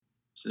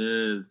This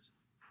is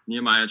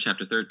Nehemiah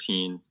chapter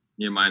 13,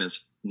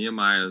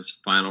 Nehemiah's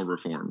final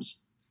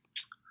reforms.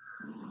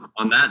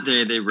 On that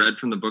day they read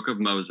from the book of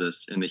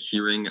Moses in the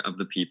hearing of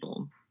the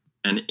people,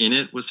 and in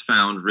it was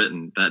found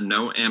written that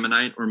no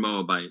Ammonite or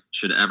Moabite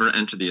should ever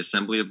enter the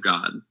assembly of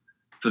God,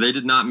 for they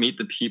did not meet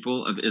the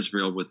people of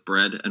Israel with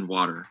bread and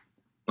water,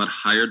 but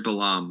hired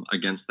Balaam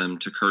against them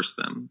to curse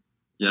them.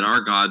 Yet our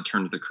God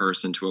turned the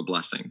curse into a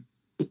blessing.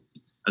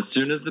 As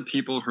soon as the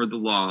people heard the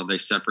law, they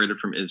separated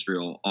from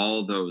Israel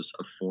all those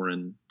of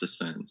foreign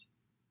descent.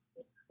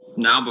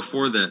 Now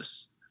before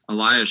this,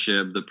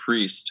 Eliashib, the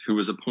priest, who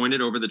was appointed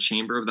over the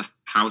chamber of the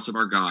house of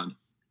our God,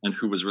 and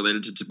who was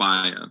related to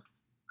Tobiah,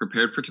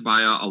 prepared for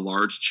Tobiah a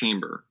large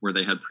chamber where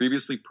they had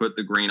previously put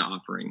the grain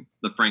offering,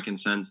 the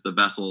frankincense, the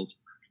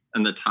vessels,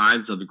 and the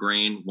tithes of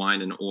grain,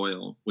 wine, and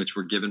oil, which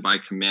were given by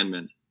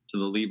commandment to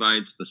the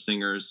Levites, the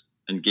singers,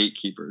 and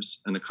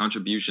gatekeepers, and the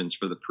contributions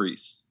for the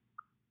priests.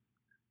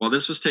 While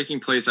this was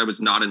taking place, I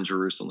was not in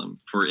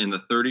Jerusalem, for in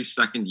the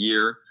 32nd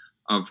year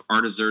of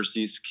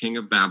Artaxerxes, king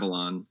of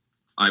Babylon,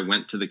 I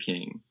went to the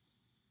king.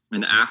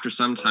 And after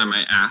some time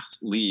I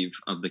asked leave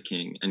of the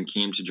king and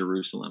came to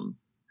Jerusalem.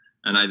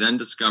 And I then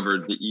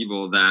discovered the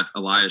evil that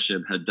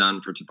Eliashib had done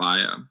for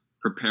Tobiah,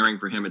 preparing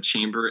for him a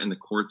chamber in the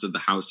courts of the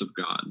house of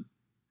God.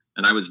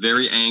 And I was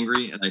very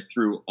angry, and I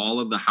threw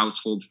all of the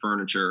household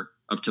furniture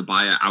of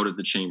Tobiah out of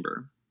the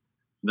chamber.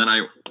 Then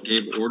I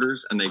gave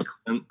orders, and they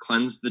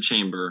cleansed the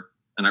chamber,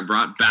 and I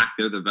brought back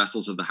there the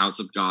vessels of the house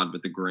of God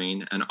with the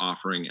grain and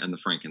offering and the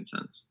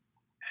frankincense.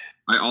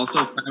 I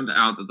also found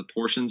out that the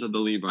portions of the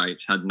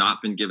Levites had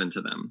not been given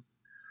to them,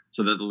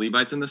 so that the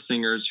Levites and the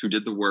singers who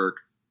did the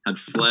work had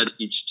fled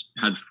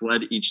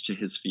each to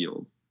his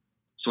field.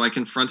 So I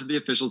confronted the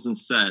officials and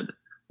said,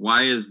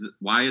 Why is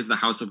the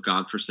house of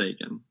God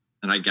forsaken?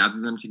 And I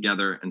gathered them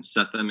together and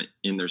set them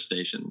in their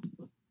stations.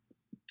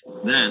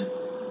 Then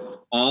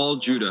all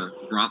Judah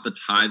brought the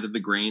tithe of the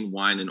grain,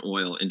 wine, and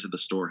oil into the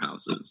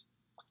storehouses.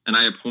 And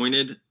I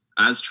appointed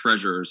as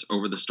treasurers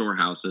over the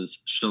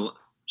storehouses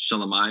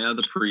Shelemiah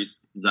the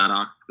priest,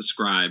 Zadok the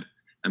scribe,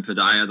 and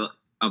Pedaiah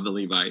of the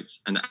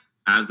Levites, and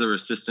as their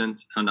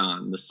assistant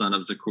Hanan, the son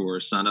of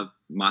Zakur, son of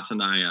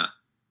Mattaniah,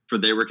 for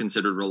they were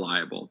considered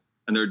reliable,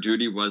 and their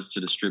duty was to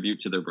distribute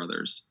to their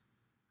brothers.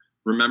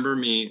 Remember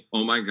me,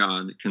 O my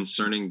God,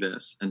 concerning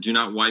this, and do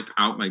not wipe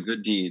out my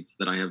good deeds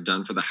that I have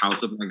done for the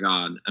house of my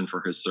God and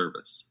for his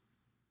service.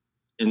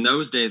 In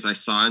those days I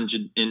saw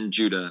in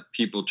Judah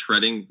people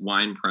treading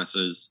wine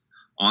presses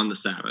on the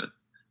Sabbath,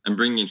 and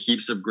bringing in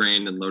heaps of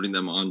grain and loading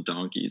them on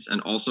donkeys,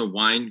 and also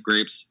wine,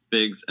 grapes,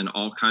 figs, and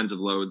all kinds of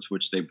loads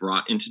which they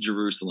brought into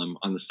Jerusalem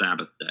on the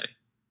Sabbath day.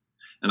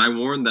 And I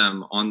warned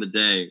them on the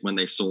day when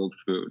they sold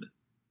food.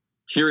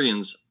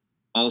 Tyrians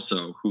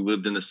also, who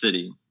lived in the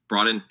city,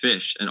 brought in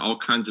fish and all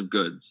kinds of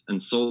goods,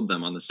 and sold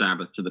them on the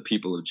Sabbath to the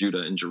people of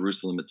Judah in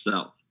Jerusalem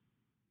itself.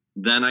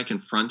 Then I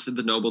confronted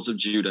the nobles of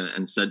Judah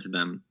and said to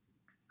them,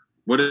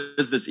 What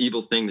is this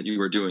evil thing that you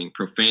are doing,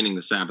 profaning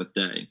the Sabbath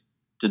day?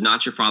 Did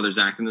not your fathers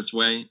act in this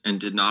way? And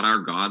did not our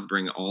God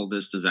bring all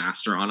this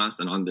disaster on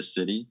us and on this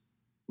city?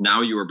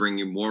 Now you are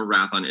bringing more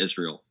wrath on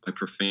Israel by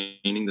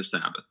profaning the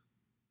Sabbath.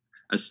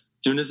 As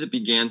soon as it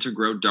began to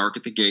grow dark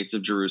at the gates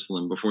of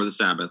Jerusalem before the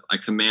Sabbath, I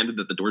commanded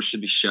that the doors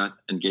should be shut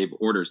and gave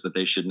orders that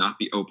they should not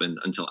be opened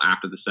until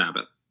after the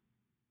Sabbath.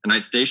 And I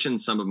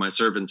stationed some of my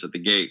servants at the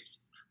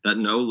gates, that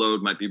no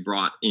load might be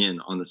brought in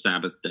on the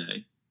Sabbath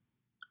day.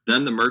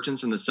 Then the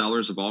merchants and the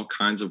sellers of all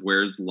kinds of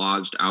wares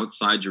lodged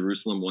outside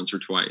Jerusalem once or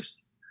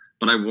twice.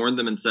 But I warned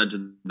them and said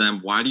to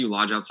them, Why do you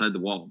lodge outside the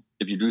wall?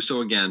 If you do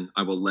so again,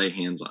 I will lay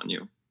hands on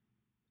you.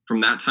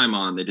 From that time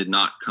on, they did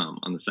not come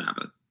on the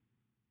Sabbath.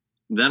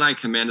 Then I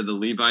commanded the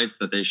Levites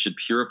that they should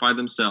purify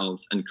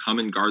themselves and come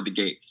and guard the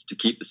gates to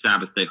keep the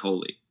Sabbath day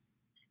holy.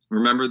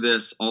 Remember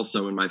this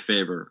also in my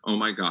favor, O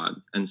my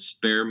God, and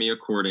spare me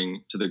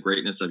according to the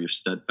greatness of your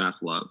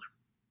steadfast love.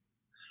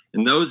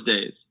 In those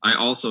days, I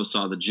also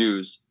saw the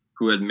Jews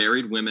who had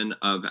married women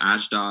of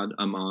Ashdod,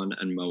 Ammon,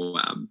 and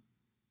Moab.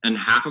 And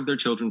half of their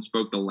children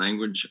spoke the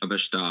language of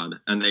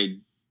Ashdod, and they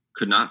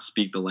could not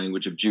speak the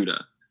language of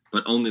Judah,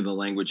 but only the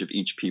language of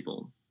each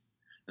people.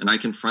 And I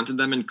confronted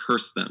them and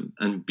cursed them,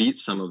 and beat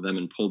some of them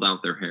and pulled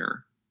out their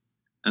hair.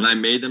 And I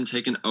made them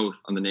take an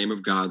oath on the name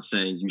of God,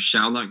 saying, You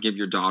shall not give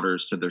your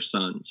daughters to their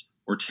sons,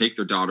 or take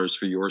their daughters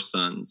for your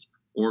sons,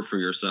 or for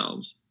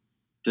yourselves.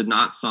 Did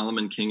not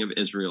Solomon king of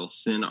Israel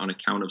sin on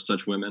account of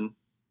such women?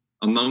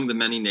 Among the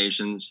many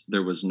nations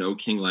there was no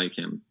king like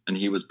him, and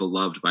he was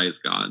beloved by his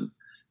God.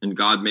 And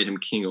God made him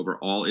king over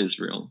all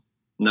Israel.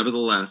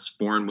 Nevertheless,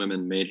 foreign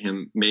women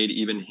made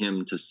even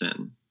him to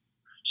sin.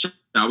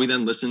 Shall we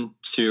then listen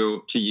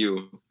to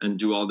you and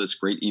do all this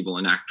great evil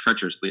and act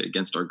treacherously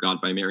against our God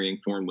by marrying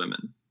foreign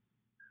women?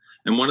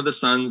 And one of the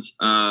sons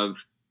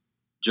of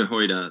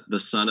Jehoiada, the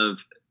son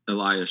of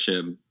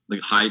Eliashib,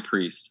 the high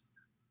priest,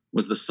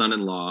 was the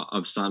son-in-law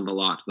of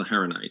Sanballat the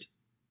Horonite.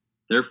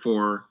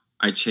 Therefore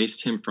I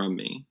chased him from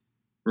me.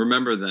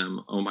 Remember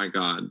them, O my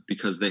God,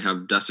 because they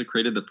have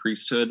desecrated the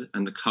priesthood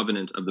and the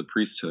covenant of the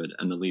priesthood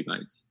and the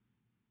Levites.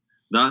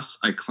 Thus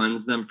I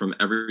cleansed them from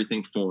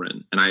everything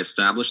foreign, and I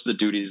established the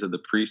duties of the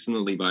priests and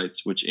the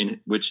Levites, which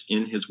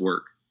in his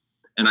work.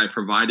 And I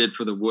provided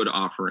for the wood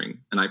offering,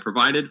 at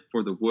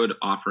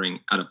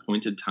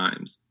appointed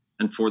times,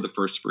 and for the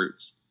first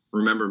fruits.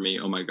 Remember me,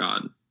 O my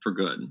God, for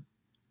good.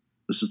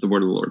 This is the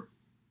word of the Lord.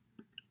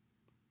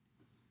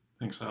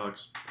 Thanks,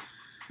 Alex.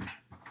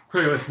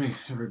 Pray with me,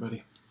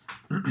 everybody.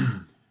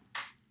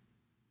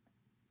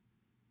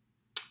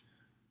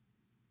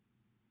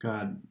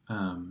 God,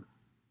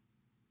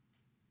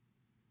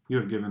 you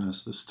have given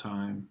us this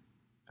time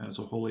as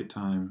a holy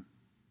time.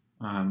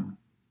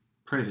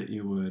 Pray that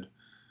you would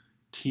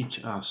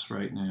teach us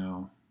right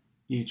now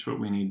each what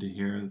we need to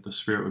hear, that the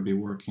Spirit would be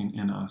working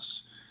in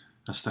us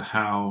as to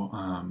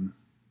how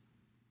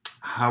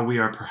we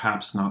are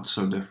perhaps not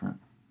so different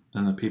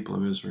than the people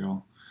of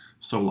Israel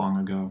so long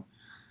ago.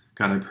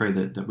 God, I pray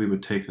that we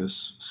would take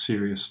this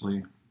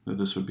seriously, that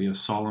this would be a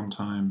solemn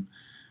time,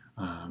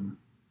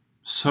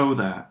 so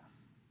that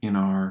in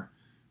our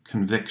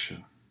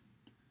conviction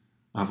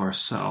of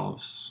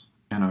ourselves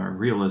and our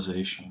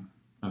realization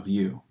of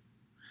you,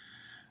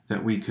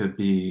 that we could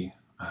be,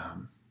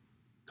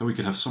 that we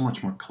could have so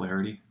much more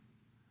clarity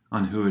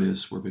on who it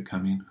is we're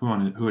becoming,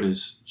 who it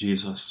is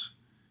Jesus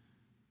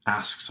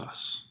asks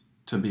us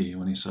to be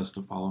when he says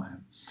to follow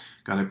him.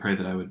 God, I pray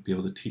that I would be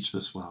able to teach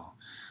this well,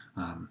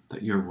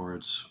 that your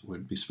words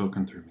would be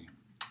spoken through me.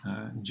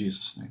 In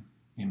Jesus' name,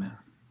 amen.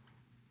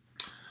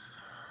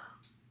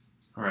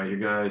 All right, you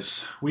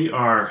guys,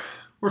 we're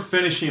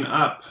finishing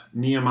up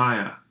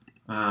Nehemiah.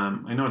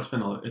 I know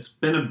it's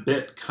been a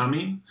bit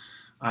coming.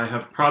 I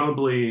have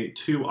probably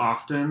too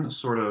often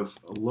sort of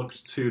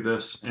looked to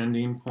this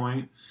ending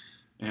point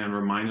and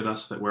reminded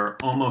us that we're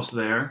almost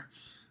there.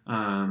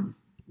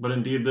 But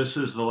indeed, this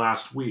is the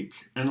last week.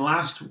 And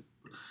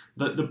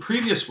the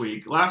previous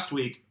week, last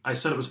week, I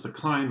said it was the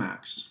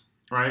climax,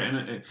 right?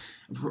 And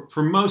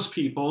for most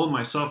people,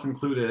 myself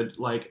included,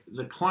 like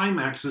the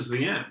climax is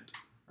the end,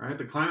 right?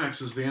 The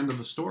climax is the end of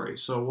the story.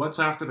 So what's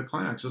after the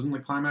climax? Isn't the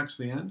climax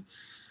the end?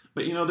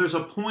 But, there's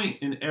a point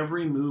in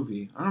every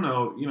movie. I don't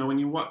know, when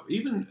you watch,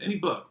 even any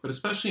book, but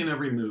especially in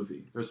every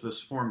movie, there's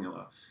this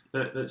formula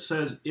that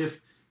says if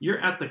you're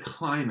at the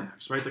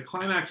climax, right? The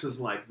climax is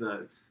like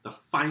the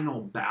final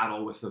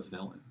battle with the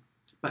villain.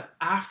 But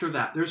after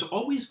that, there's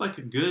always like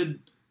a good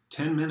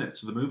 10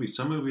 minutes of the movie.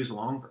 Some movies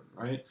longer,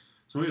 right?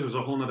 Some movies there's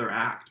a whole other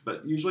act.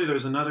 But usually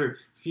there's another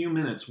few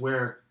minutes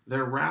where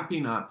they're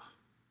wrapping up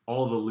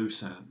all the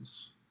loose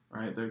ends.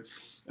 Right?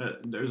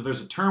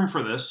 There's a term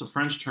for this, a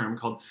French term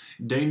called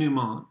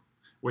dénouement,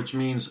 which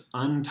means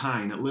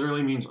untying. It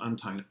literally means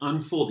untying,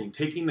 unfolding,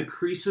 taking the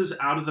creases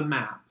out of the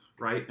map,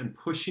 right, and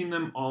pushing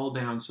them all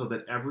down so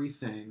that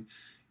everything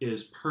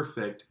is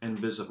perfect and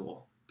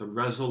visible, the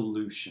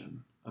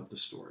resolution of the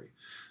story.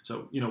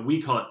 So, we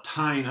call it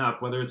tying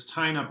up, whether it's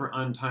tying up or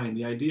untying.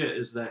 The idea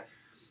is that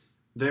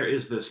there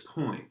is this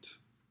point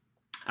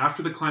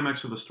after the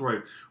climax of the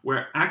story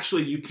where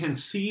actually you can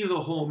see the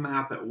whole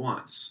map at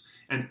once.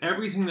 And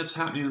everything that's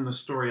happening in the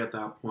story at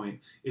that point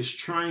is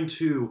trying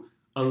to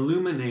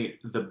illuminate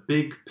the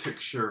big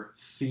picture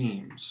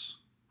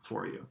themes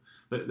for you.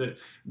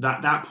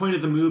 That point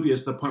of the movie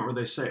is the point where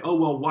they say, oh,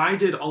 well, why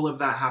did all of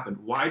that happen?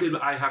 Why did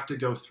I have to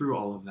go through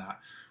all of that?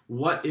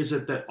 What is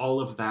it that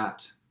all of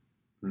that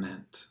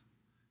meant?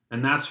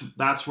 And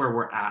that's where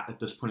we're at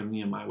this point in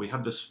Nehemiah. We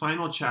have this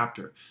final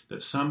chapter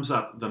that sums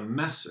up the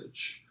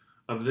message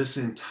of this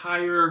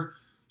entire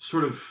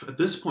sort of, at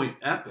this point,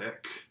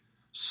 epic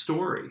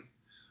story.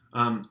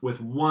 With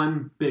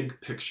one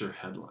big picture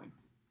headline.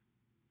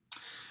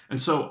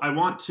 And so I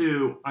want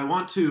to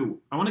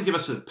give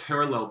us a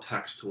parallel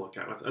text to look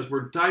at. As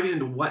we're diving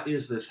into what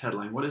is this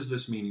headline, what is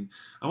this meaning,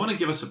 I want to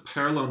give us a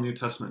parallel New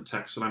Testament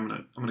text that I'm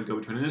gonna go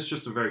between. And it's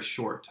just a very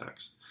short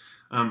text.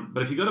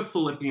 But if you go to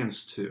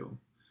Philippians 2,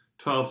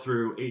 12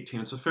 through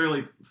 18, it's a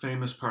fairly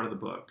famous part of the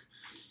book.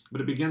 But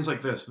it begins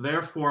like this: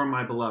 Therefore,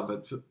 my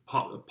beloved,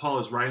 Paul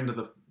is writing to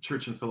the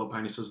church in Philippi,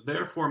 and he says,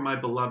 Therefore, my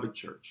beloved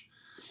church,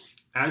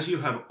 as you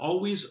have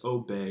always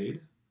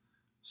obeyed,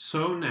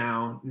 so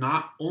now,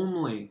 not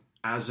only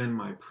as in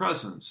my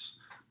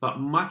presence, but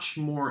much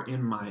more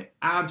in my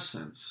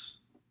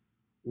absence,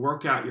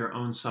 work out your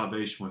own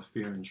salvation with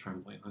fear and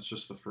trembling. That's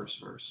just the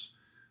first verse.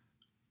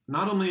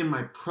 Not only in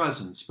my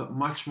presence, but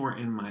much more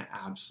in my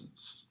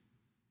absence.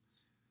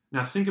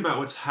 Now think about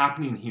what's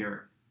happening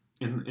here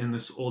in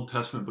this Old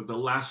Testament book, the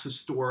last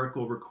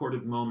historical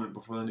recorded moment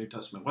before the New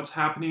Testament. What's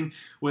happening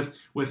with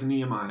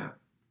Nehemiah?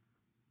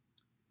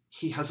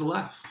 He has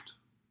left.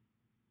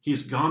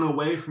 He's gone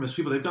away from his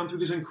people. They've gone through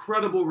these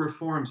incredible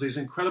reforms, these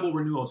incredible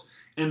renewals.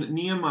 And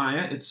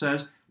Nehemiah, it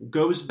says,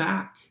 goes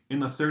back in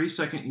the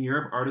 32nd year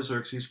of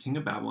Artaxerxes, king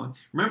of Babylon.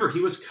 Remember, he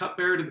was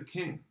cupbearer to the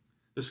king.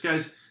 This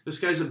guy's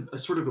a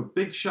sort of a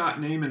big shot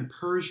name in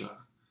Persia.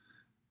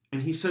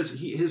 And he says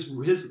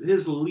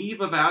his leave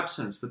of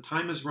absence, the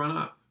time has run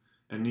up.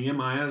 And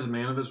Nehemiah, as a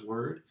man of his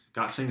word,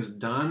 got things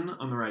done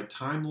on the right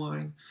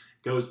timeline,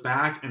 goes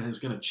back and is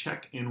going to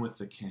check in with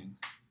the king.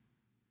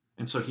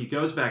 And so he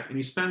goes back and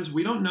he spends,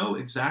 we don't know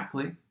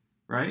exactly,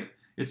 right?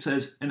 It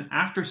says, "And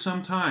after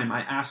some time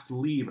I asked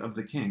leave of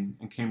the king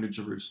and came to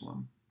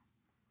Jerusalem."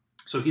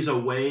 So he's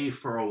away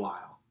for a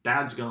while.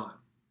 Dad's gone.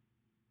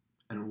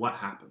 And what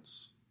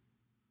happens?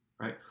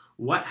 Right?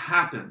 What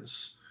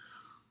happens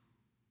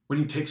when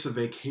he takes a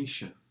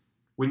vacation?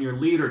 When your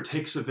leader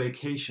takes a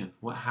vacation,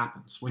 what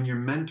happens? When your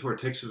mentor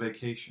takes a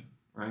vacation,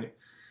 right?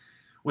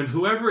 When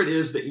whoever it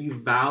is that you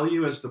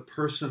value as the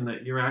person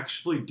that you're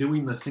actually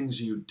doing the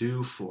things you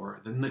do for,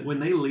 then when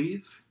they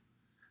leave,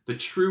 the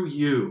true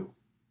you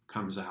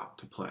comes out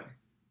to play,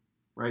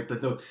 right?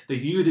 The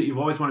you that you've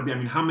always wanted to be. I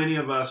mean, how many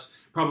of us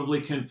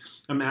probably can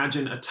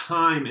imagine a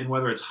time in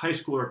whether it's high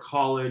school or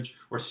college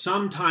or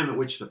some time at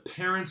which the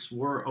parents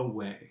were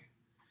away,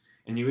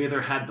 and you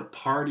either had the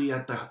party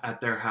at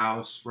their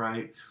house,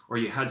 right, or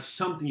you had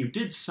something, you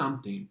did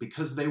something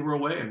because they were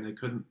away and they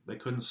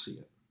couldn't see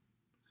it.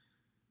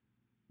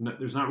 No,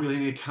 there's not really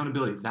any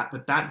accountability.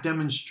 But that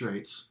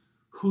demonstrates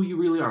who you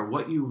really are,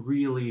 what you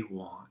really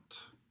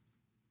want.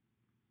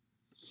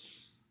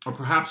 Or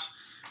perhaps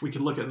we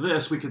could look at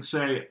this. We could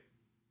say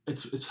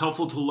it's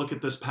helpful to look at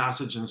this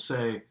passage and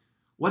say,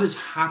 what is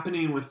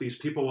happening with these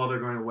people while they're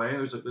going away?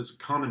 There's a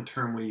common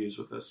term we use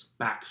with this,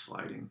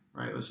 backsliding,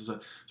 right? This is a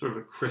sort of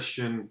a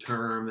Christian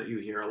term that you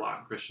hear a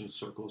lot in Christian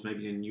circles,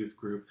 maybe in youth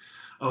group.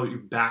 Oh, you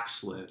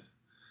backslid.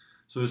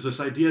 So there's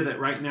this idea that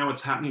right now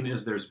what's happening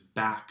is there's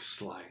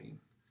backsliding.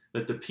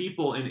 That the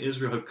people in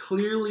Israel have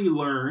clearly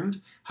learned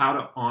how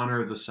to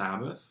honor the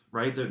Sabbath,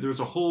 right? There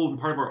was a whole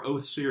part of our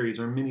Oath series,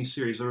 our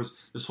mini-series, there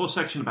was this whole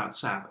section about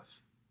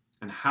Sabbath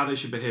and how they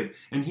should behave.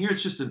 And here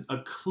it's just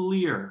a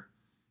clear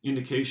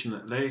indication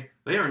that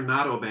they are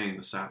not obeying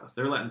the Sabbath.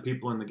 They're letting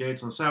people in the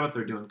gates on the Sabbath.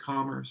 They're doing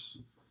commerce,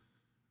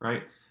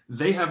 right?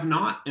 They have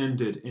not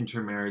ended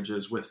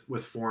intermarriages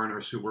with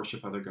foreigners who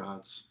worship other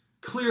gods.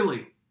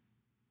 Clearly.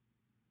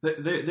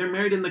 They're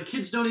married and the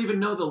kids don't even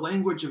know the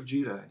language of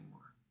Judah anymore.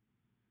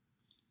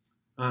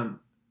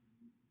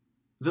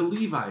 The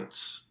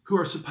Levites,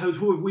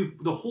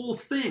 the whole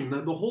thing,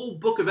 the whole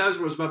book of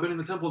Ezra was about building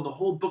the temple, and the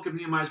whole book of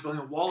Nehemiah is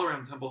building a wall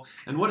around the temple.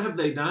 And what have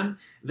they done?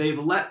 They've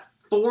let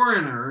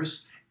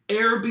foreigners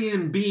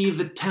Airbnb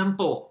the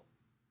temple.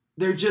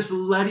 They're just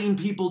letting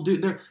people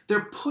they're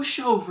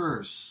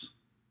pushovers.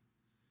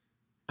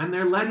 And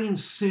they're letting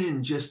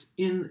sin just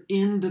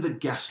into the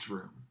guest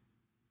room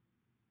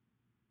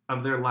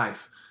of their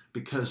life,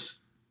 because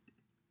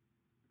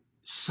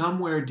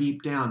somewhere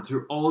deep down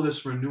through all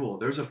this renewal,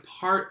 there's a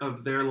part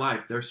of their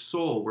life, their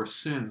soul, where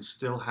sin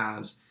still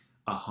has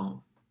a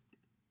home.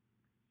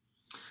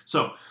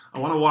 So I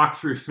want to walk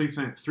through three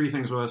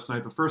things with us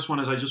tonight. The first one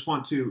is I just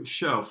want to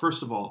show,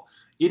 first of all,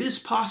 it is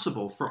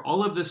possible for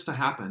all of this to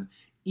happen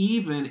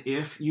even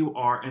if you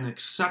are an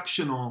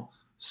exceptional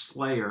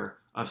slayer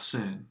of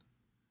sin.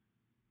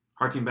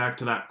 Harking back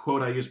to that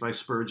quote I used by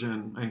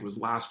Spurgeon, I think it was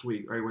last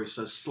week, right, where he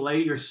says,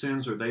 "Slay your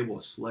sins or they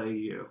will slay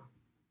you."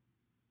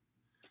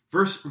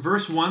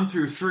 Verse 1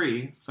 through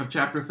 3 of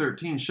chapter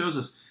 13 shows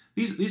us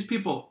these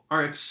people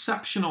are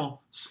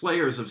exceptional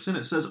slayers of sin.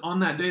 It says, "On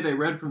that day they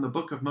read from the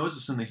book of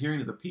Moses in the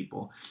hearing of the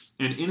people,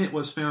 and in it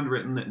was found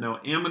written that no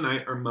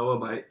Ammonite or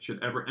Moabite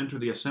should ever enter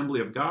the assembly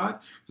of God,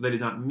 for they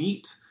did not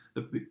meet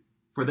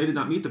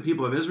the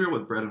people of Israel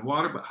with bread and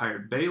water, but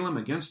hired Balaam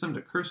against them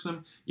to curse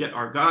them. Yet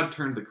our God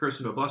turned the curse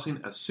into a blessing.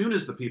 As soon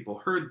as the people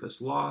heard this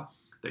law,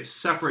 they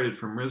separated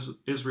from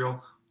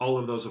Israel all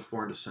of those of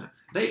foreign descent."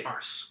 They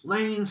are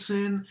slaying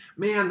sin.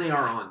 Man, they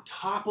are on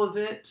top of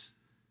it.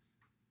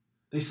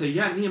 They say,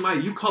 "Yeah,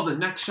 Nehemiah, you call the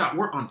next shot.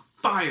 We're on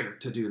fire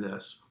to do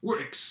this. We're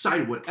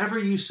excited. Whatever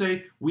you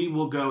say, we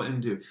will go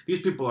and do."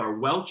 These people are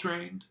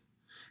well-trained.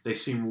 They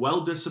seem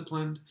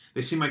well-disciplined.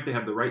 They seem like they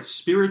have the right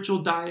spiritual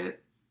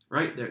diet,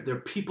 right? They're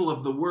people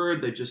of the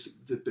word.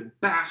 They've been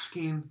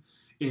basking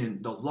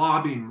in the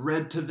law being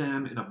read to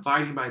them and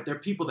abiding by it. They're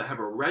people that have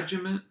a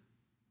regiment.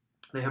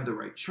 They have the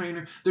right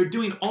trainer. They're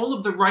doing all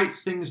of the right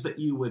things that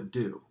you would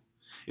do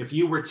if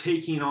you were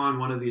taking on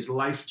one of these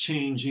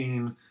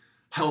life-changing,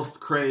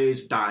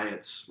 health-crazed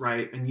diets,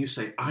 right? And you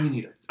say, I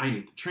need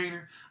the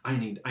trainer. I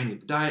need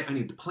the diet. I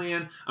need the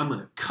plan. I'm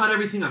going to cut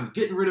everything. I'm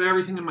getting rid of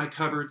everything in my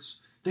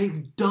cupboards.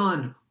 They've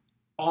done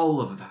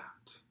all of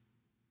that,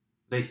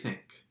 they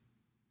think.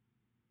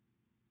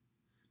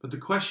 But the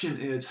question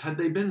is, had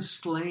they been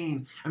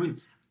slain? I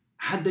mean,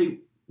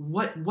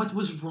 what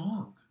was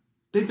wrong?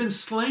 They've been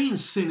slaying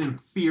sin in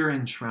fear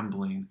and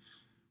trembling,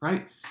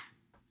 right?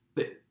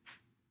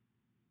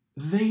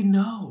 They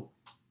know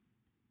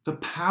the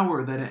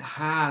power that it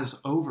has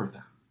over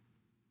them.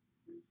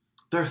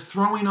 They're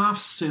throwing off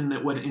sin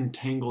that would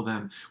entangle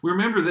them. We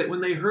remember that when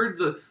they heard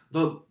the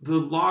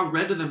law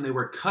read to them, they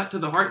were cut to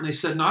the heart, and they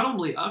said, not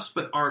only us,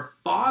 but our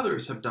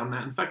fathers have done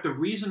that. In fact, the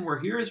reason we're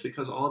here is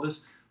because of all of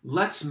this.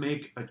 Let's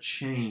make a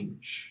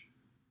change.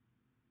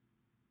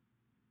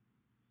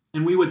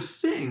 And we would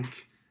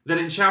think that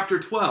in chapter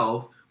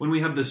 12, when we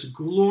have this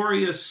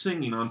glorious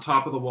singing on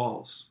top of the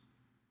walls,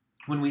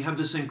 when we have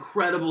this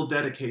incredible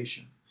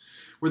dedication,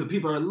 where the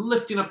people are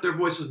lifting up their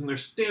voices and they're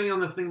standing on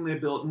the thing they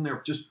built and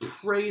they're just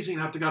praising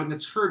out to God, and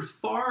it's heard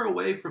far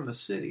away from the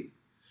city,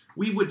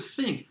 we would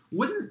think,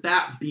 wouldn't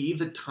that be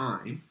the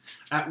time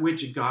at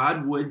which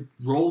God would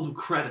roll the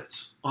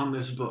credits on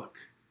this book?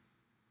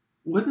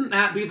 Wouldn't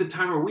that be the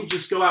time where we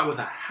just go out with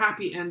a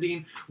happy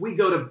ending? We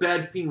go to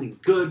bed feeling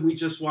good. We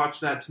just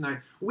watched that tonight.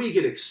 We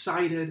get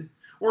excited.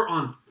 We're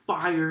on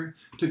fire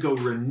to go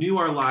renew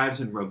our lives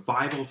in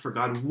revival for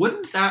God.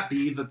 Wouldn't that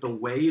be the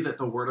way that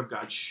the Word of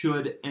God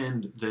should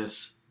end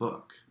this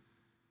book?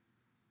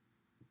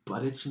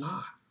 But it's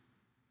not.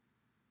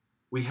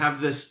 We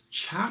have this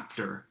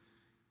chapter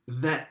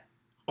that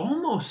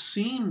almost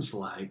seems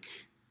like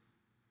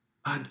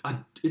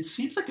it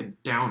seems like a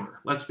downer.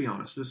 Let's be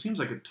honest. It seems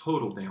like a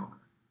total downer.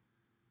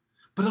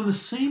 But on the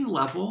same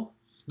level,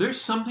 there's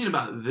something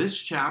about this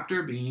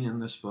chapter being in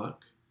this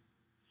book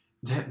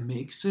that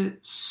makes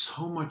it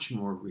so much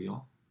more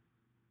real,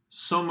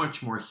 so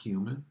much more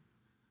human,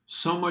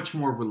 so much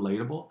more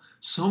relatable,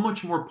 so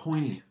much more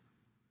poignant.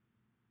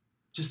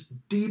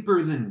 Just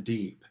deeper than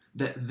deep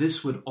that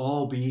this would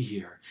all be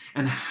here.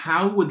 And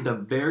how would the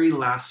very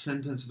last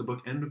sentence of the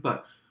book end?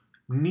 But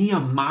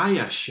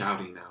Nehemiah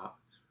shouting out,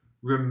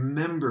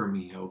 "Remember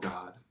me, O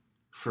God,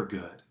 for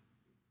good."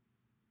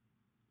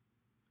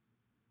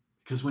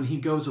 Because when he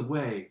goes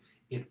away,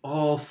 it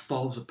all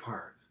falls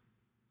apart.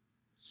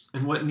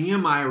 And what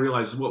Nehemiah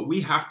realizes, what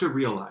we have to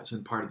realize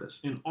in part of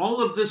this, in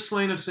all of this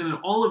slaying of sin, and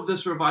all of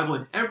this revival,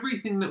 and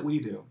everything that we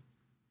do,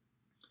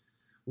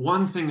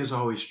 one thing is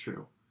always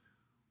true.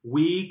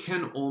 We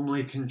can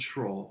only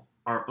control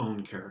our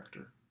own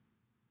character.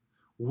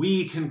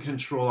 We can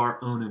control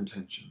our own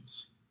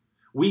intentions.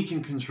 We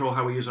can control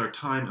how we use our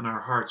time and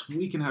our hearts.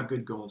 We can have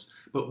good goals,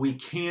 but we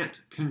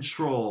can't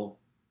control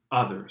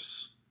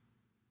others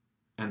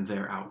and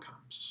their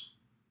outcomes.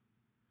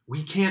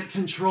 We can't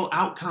control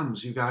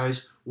outcomes, you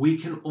guys. We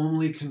can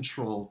only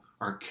control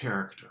our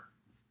character.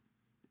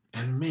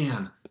 And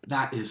man,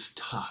 that is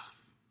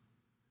tough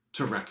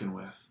to reckon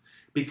with.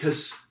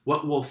 Because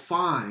what we'll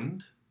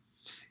find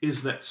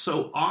is that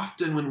so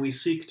often when we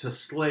seek to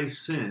slay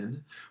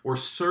sin, we're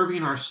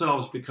serving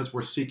ourselves because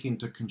we're seeking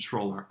to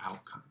control our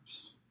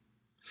outcomes.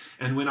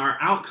 And when our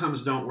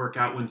outcomes don't work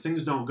out, when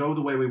things don't go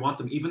the way we want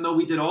them, even though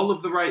we did all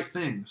of the right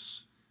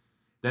things,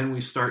 then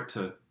we start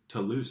to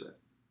lose it.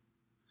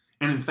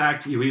 And in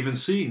fact, you even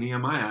see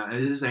Nehemiah,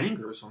 his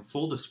anger is on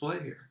full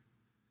display here.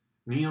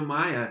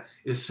 Nehemiah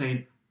is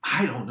saying,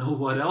 I don't know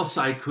what else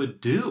I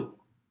could do.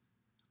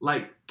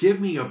 Like,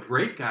 give me a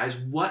break, guys.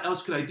 What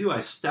else could I do?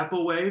 I step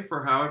away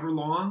for however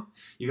long.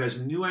 You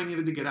guys knew I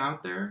needed to get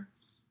out there.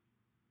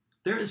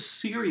 There is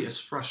serious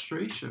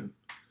frustration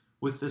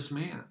with this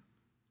man.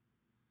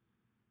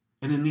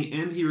 And in the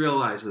end, he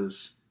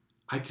realizes,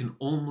 I can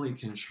only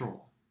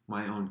control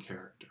my own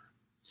character.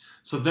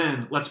 So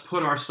then, let's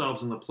put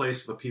ourselves in the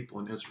place of the people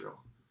in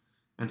Israel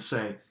and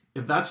say,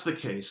 if that's the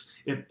case,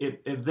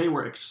 if they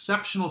were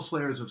exceptional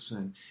slayers of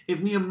sin,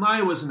 if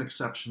Nehemiah was an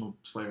exceptional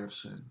slayer of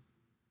sin,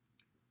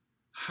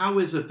 how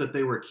is it that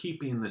they were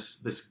keeping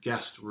this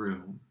guest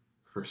room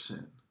for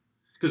sin?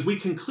 Because we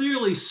can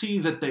clearly see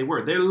that they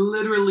were. They're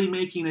literally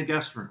making a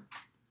guest room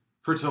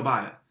for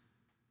Tobiah.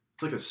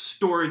 It's like a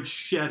storage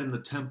shed in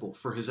the temple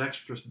for his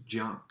extra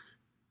junk.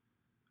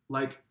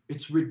 Like,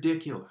 it's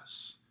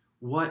ridiculous.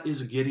 What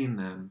is getting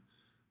them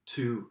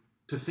to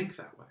think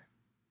that way?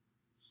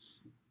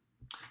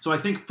 So I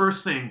think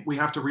first thing we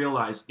have to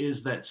realize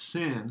is that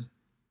sin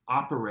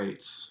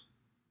operates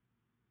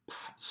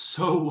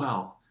so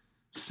well.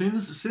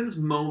 Sin's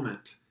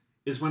moment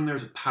is when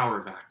there's a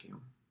power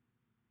vacuum.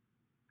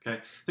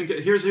 Okay,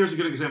 here's a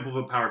good example of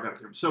a power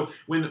vacuum. So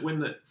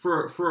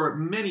for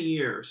many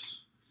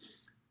years,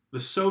 the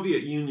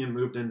Soviet Union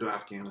moved into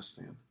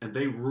Afghanistan and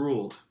they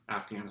ruled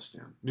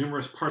Afghanistan.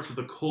 Numerous parts of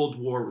the Cold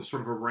War were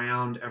sort of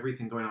around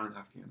everything going on in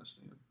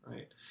Afghanistan,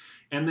 right?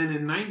 And then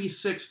in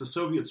 '96, the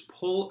Soviets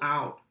pull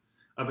out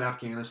of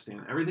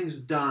Afghanistan. Everything's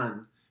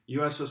done.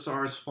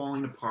 USSR is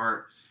falling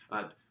apart.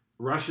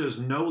 Russia is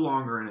no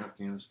longer in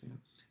Afghanistan.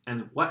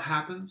 And what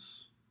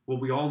happens? Well,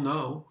 we all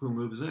know who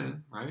moves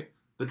in, right?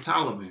 The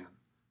Taliban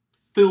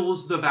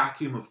fills the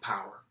vacuum of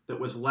power that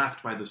was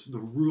left by the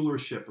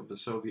rulership of the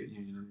Soviet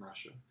Union and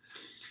Russia.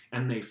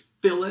 And they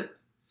fill it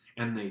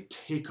and they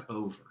take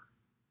over.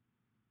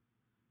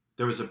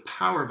 There was a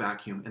power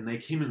vacuum and they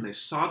came in, they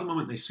saw the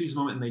moment, they seized the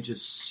moment, and they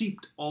just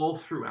seeped all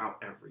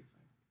throughout everything.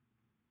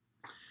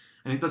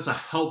 I think that's a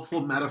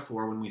helpful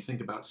metaphor when we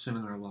think about sin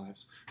in our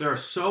lives. There are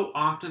so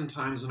often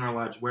times in our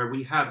lives where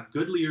we have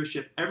good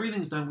leadership,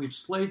 everything's done, we've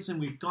slayed sin,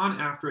 we've gone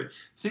after it,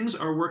 things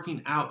are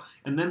working out,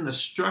 and then the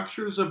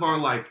structures of our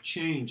life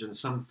change in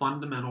some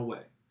fundamental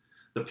way.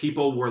 The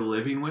people we're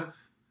living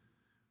with,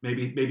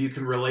 maybe you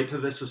can relate to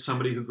this as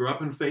somebody who grew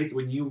up in faith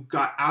when you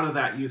got out of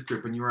that youth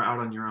group and you were out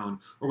on your own,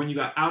 or when you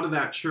got out of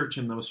that church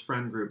and those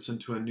friend groups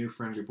into a new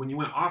friend group, when you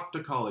went off to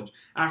college,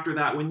 after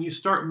that, when you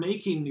start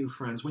making new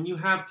friends, when you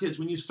have kids,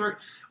 when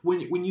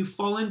you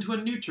fall into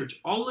a new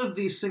church, all of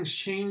these things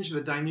change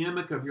the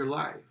dynamic of your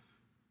life.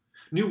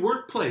 New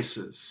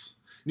workplaces,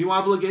 new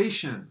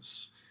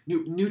obligations,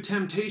 new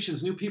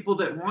temptations, new people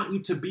that want you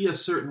to be a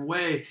certain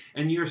way,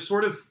 and you're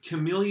sort of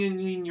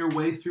chameleoning your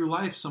way through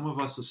life, some of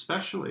us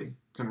especially.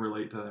 can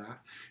relate to that.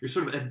 You're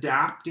sort of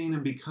adapting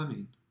and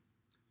becoming.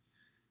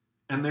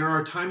 And there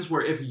are times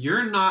where if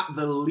you're not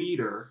the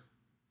leader,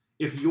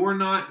 if you're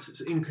not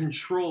in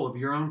control of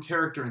your own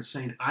character and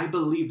saying, I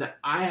believe that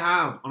I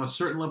have on a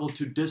certain level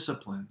to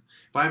discipline,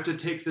 if I have to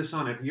take this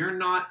on, if you're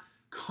not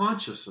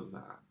conscious of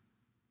that,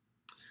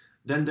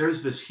 then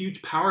there's this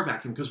huge power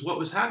vacuum, because what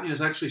was happening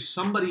is actually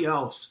somebody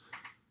else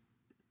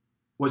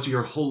was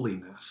your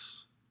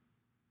holiness.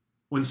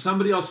 When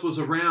somebody else was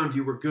around,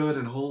 you were good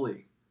and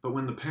holy. But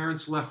when the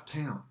parents left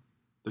town,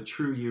 the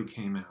true you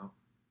came out.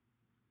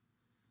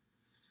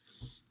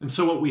 And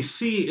so what we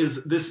see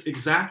is this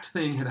exact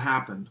thing had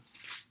happened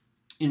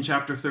in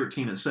chapter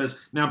 13. It says,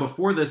 now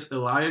before this,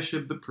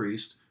 Eliashib the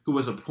priest, who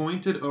was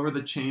appointed over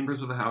the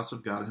chambers of the house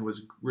of God, and who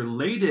was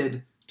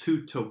related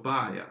to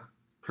Tobiah,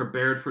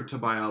 prepared for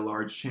Tobiah a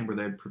large chamber.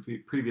 They had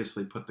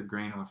previously put the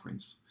grain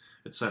offerings,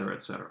 etc.,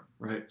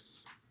 right?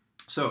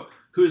 So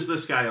who is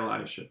this guy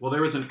Eliashib? Well,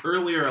 there was an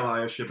earlier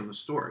Eliashib in the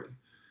story.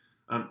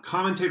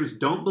 Commentators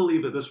don't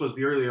believe that this was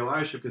the earlier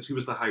Eliashib because he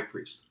was the high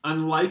priest.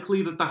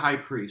 Unlikely that the high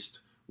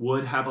priest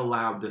would have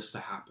allowed this to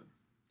happen.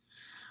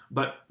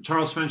 But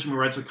Charles Fensham, who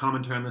writes a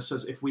commentary on this,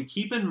 says, if we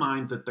keep in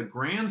mind that the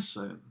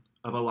grandson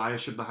of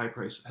Eliashib the high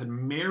priest had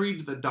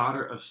married the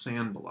daughter of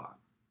Sanballat,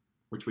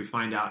 which we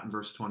find out in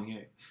verse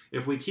 28.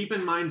 If we keep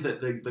in mind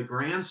that the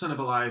grandson of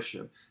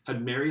Eliashib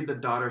had married the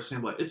daughter of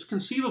Sanballat, it's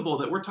conceivable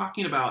that we're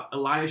talking about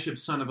Eliashib,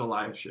 son of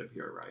Eliashib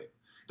here, right?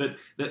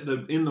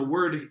 In the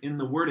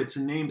word it's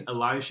named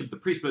Eliashib the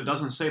priest, but it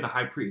doesn't say the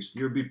high priest.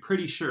 You'd be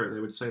pretty sure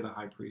they would say the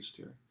high priest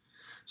here.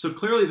 So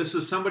clearly this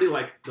is somebody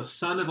like the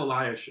son of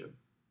Eliashib,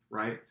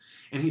 right?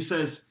 And he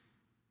says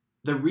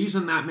the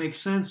reason that makes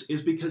sense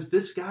is because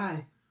this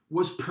guy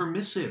was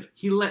permissive.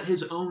 He let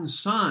his own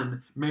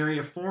son marry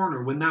a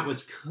foreigner when that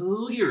was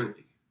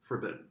clearly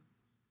forbidden.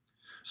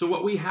 So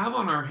what we have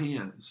on our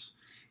hands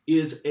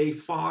is a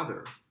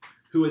father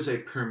who is a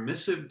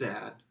permissive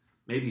dad.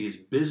 Maybe he's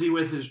busy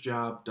with his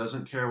job,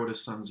 doesn't care what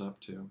his son's up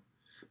to.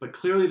 But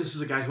clearly this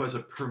is a guy who has a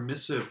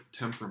permissive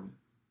temperament.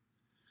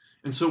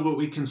 And so what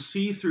we can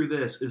see through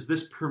this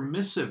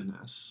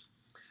permissiveness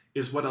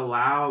is what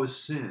allows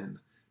sin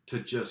to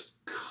just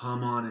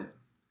come on in.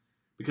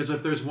 Because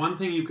if there's one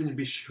thing you can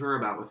be sure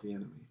about with the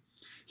enemy,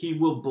 he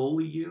will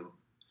bully you.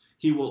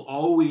 He will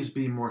always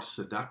be more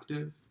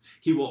seductive.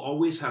 He will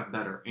always have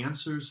better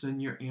answers than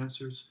your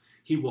answers.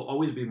 He will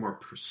always be more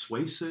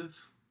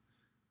persuasive,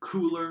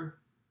 cooler,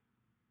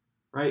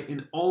 right?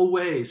 In all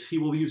ways, he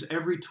will use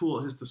every tool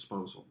at his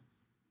disposal.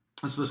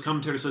 And so this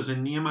commentary says,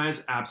 in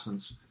Nehemiah's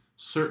absence,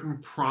 certain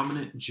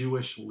prominent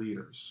Jewish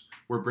leaders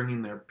were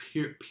bringing their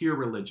pure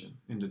religion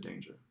into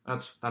danger.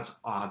 That's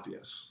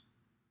obvious,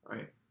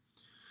 right?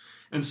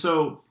 And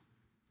so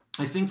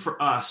I think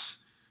for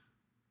us,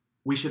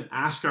 we should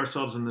ask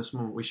ourselves in this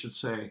moment, we should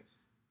say,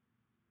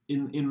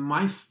 in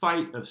my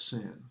fight of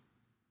sin,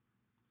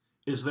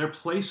 is there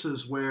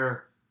places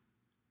where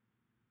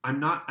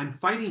I'm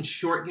fighting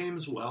short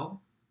games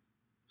well?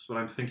 That's what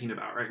I'm thinking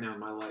about right now in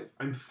my life.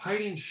 I'm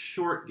fighting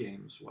short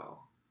games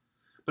well.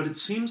 But it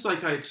seems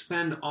like I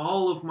expend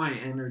all of my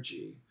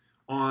energy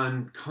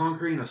on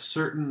conquering a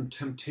certain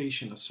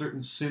temptation, a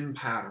certain sin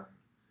pattern,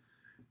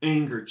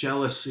 anger,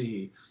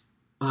 jealousy,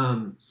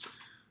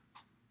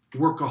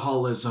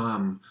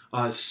 workaholism,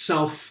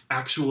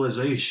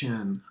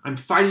 self-actualization. I'm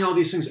fighting all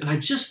these things, and I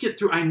just get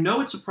through. I know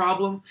it's a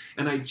problem,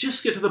 and I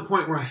just get to the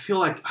point where I feel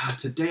like,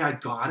 today I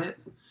got it,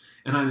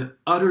 and I'm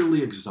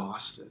utterly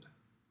exhausted.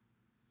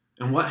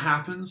 And what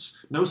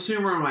happens? No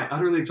sooner am I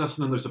utterly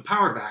exhausted than there's a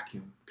power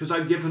vacuum, because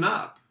I've given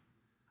up.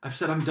 I've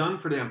said, I'm done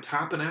for today, I'm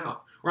tapping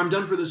out. Or I'm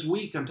done for this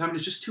week,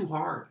 it's just too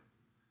hard.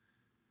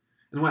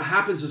 And what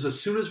happens is as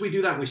soon as we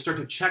do that, and we start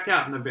to check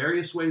out in the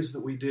various ways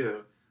that we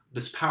do,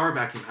 this power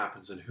vacuum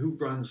happens, and who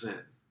runs in?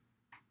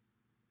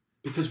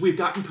 Because we've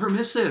gotten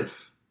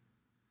permissive.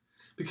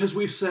 Because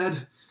we've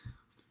said,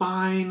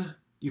 fine,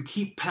 you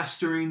keep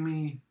pestering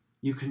me,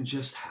 you can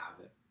just have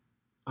it.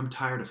 I'm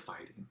tired of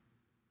fighting.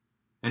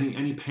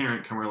 Any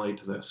parent can relate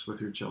to this with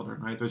your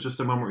children, right? There's just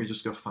a moment where you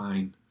just go,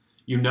 fine.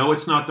 You know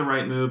it's not the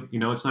right move. You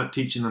know it's not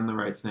teaching them the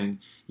right thing.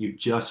 You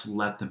just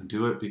let them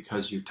do it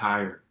because you're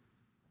tired.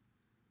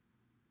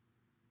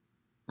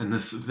 And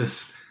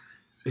this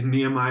in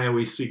Nehemiah,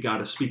 we see God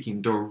is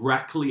speaking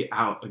directly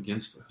out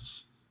against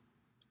this.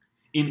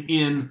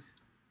 In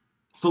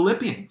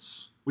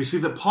Philippians, we see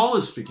that Paul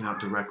is speaking out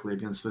directly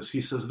against this.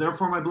 He says,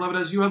 therefore, my beloved,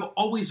 as you have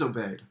always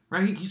obeyed,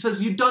 right? He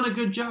says, you've done a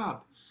good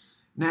job.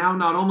 Now,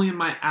 not only in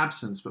my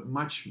absence, but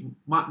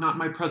not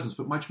my presence,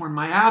 but much more in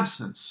my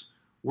absence,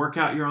 work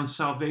out your own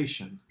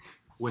salvation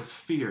with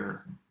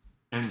fear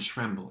and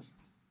trembling.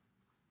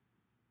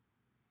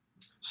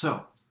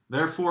 So,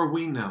 therefore,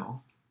 we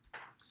know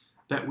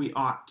that we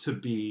ought to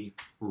be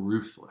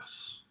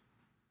ruthless.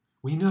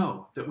 We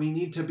know that we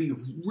need to be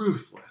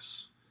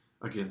ruthless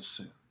against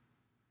sin.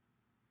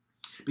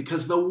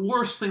 Because the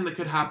worst thing that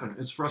could happen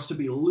is for us to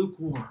be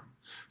lukewarm,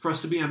 for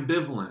us to be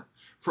ambivalent,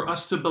 for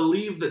us to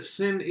believe that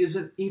sin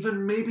isn't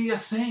even maybe a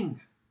thing.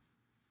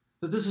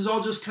 That this is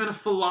all just kind of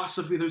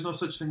philosophy. There's no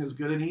such thing as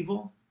good and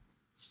evil.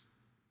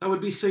 That would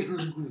be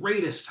Satan's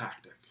greatest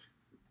tactic.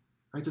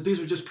 Right? That these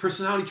are just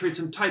personality traits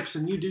and types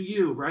and you do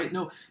you, right?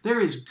 No, there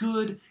is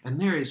good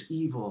and there is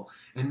evil.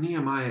 And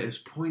Nehemiah is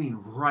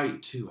pointing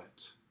right to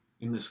it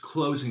in this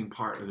closing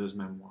part of his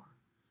memoir.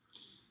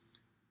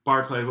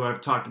 Barclay, who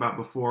I've talked about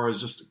before, is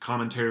just a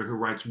commentator who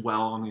writes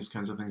well on these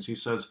kinds of things. He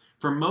says,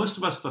 for most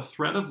of us, the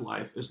threat of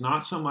life is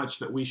not so much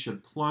that we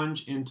should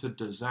plunge into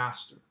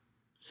disaster,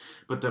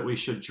 but that we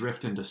should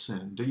drift into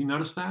sin. Do you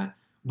notice that?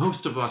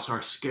 Most of us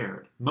are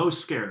scared,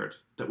 most scared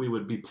that we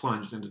would be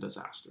plunged into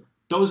disaster.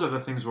 Those are the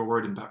things we're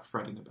worried about,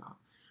 fretting about.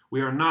 We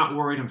are not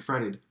worried and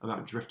fretted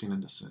about drifting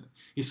into sin.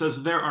 He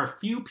says there are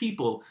few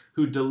people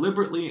who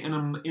deliberately in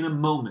a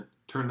moment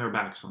turn their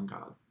backs on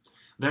God.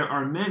 There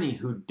are many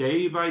who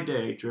day by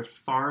day drift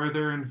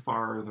farther and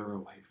farther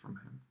away from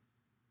him.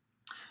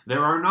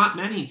 There are not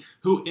many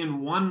who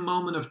in one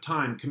moment of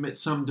time commit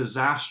some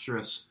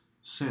disastrous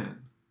sin.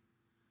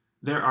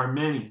 There are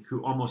many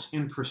who almost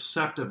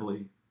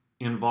imperceptibly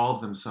involve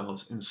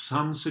themselves in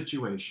some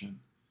situation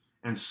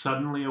and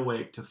suddenly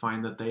awake to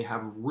find that they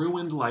have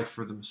ruined life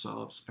for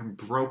themselves and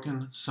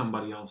broken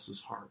somebody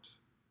else's heart.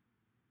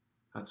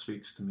 That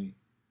speaks to me.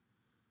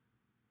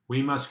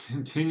 We must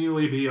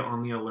continually be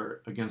on the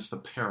alert against the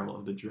peril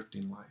of the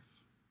drifting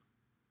life.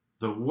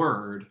 The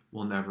word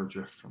will never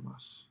drift from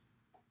us.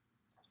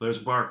 So there's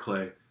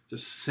Barclay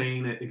just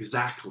saying it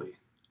exactly.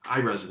 I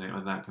resonate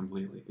with that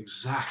completely.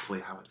 Exactly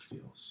how it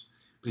feels.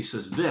 But he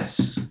says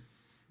this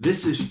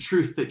is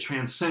truth that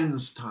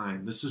transcends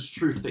time. This is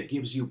truth that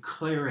gives you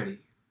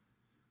clarity.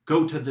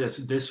 Go to this.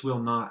 This will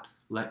not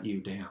let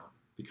you down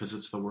because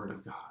it's the word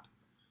of God.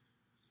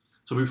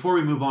 So before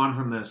we move on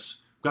from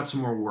this, we've got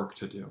some more work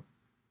to do.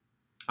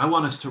 I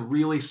want us to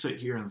really sit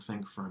here and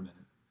think for a minute.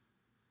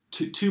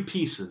 Two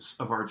pieces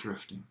of our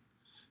drifting.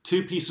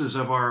 Two pieces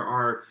of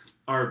our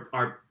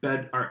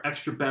bed, our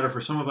extra bed, or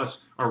for some of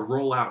us, our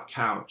roll-out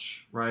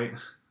couch, right?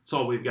 That's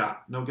all we've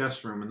got. No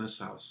guest room in this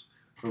house.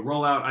 A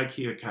roll-out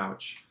IKEA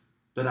couch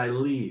that I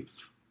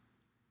leave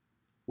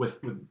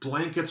with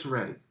blankets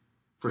ready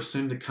for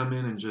sin to come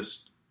in and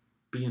just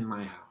be in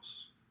my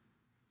house.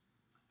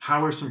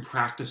 How are some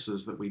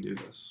practices that we do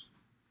this?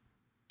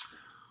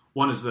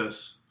 One is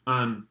this.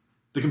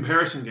 The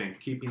comparison game,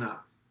 keeping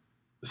up.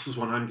 This is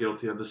one I'm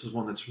guilty of. This is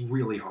one that's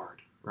really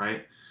hard,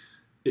 right?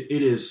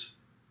 It is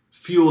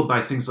fueled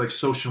by things like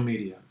social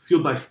media,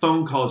 fueled by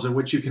phone calls in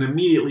which you can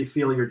immediately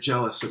feel you're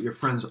jealous at your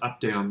friend's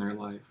update on their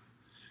life.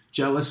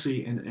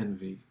 Jealousy and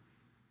envy.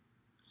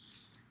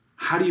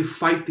 How do you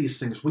fight these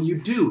things? Well, you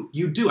do.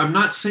 You do. I'm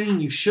not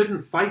saying you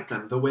shouldn't fight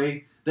them the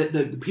way that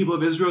the people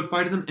of Israel had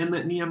fighted them and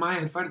that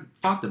Nehemiah had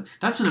fought them.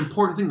 That's an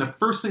important thing. The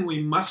first thing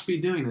we must be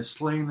doing is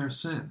slaying their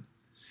sin.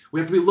 We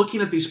have to be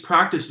looking at these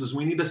practices.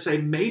 We need to say,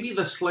 maybe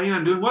the slaying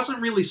I'm doing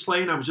wasn't really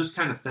slaying. I was just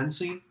kind of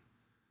fencing.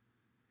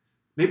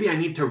 Maybe I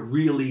need to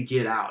really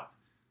get out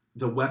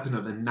the weapon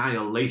of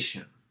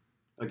annihilation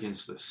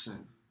against this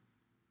sin.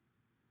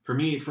 For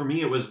me,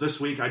 it was this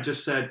week. I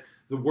just said,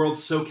 the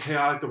world's so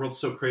chaotic, the world's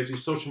so crazy.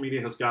 Social media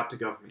has got to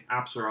go for me.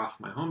 Apps are off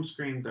my home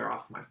screen. They're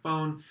off my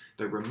phone.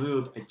 They're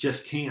removed. I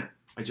just can't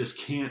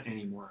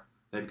anymore.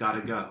 They've got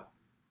to go.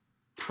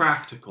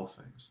 Practical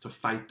things to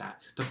fight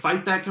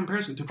that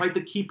comparison, to fight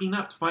the keeping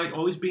up, to fight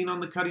always being on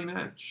the cutting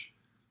edge.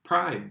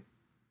 Pride.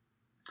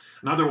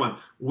 Another one,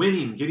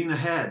 winning, getting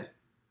ahead,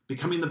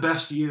 becoming the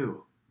best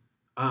you.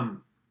 That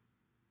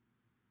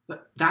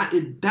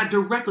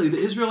directly, the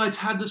Israelites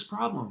had this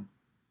problem.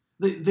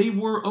 They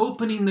were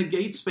opening the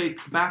gates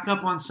back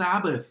up on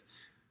Sabbath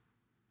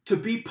to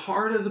be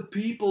part of the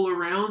people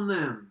around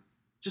them,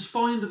 just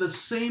falling into the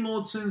same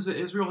old sins that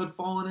Israel had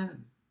fallen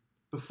in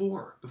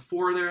before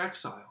their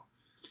exile.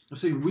 Of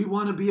saying, we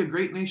want to be a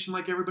great nation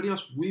like everybody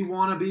else. We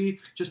want to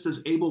be just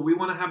as able. We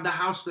want to have the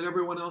house that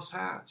everyone else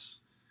has.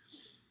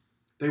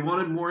 They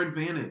wanted more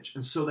advantage,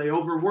 and so they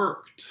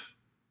overworked.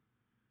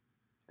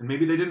 And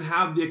maybe they didn't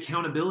have the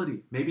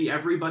accountability. Maybe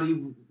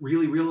everybody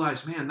really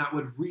realized, man, that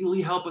would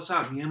really help us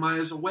out.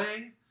 Nehemiah's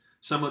away.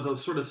 Some of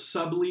those sort of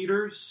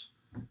sub-leaders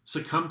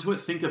succumb to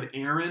it. Think of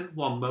Aaron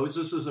while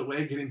Moses is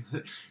away.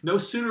 No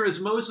sooner is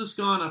Moses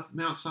gone up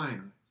Mount Sinai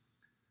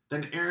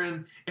than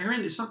Aaron,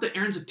 it's not that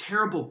Aaron's a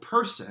terrible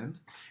person.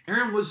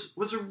 Aaron was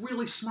a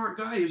really smart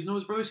guy. He was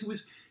Noah's brother. He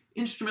was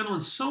instrumental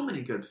in so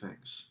many good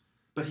things.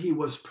 But he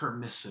was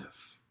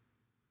permissive.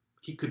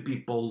 He could be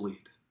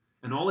bullied.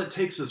 And all it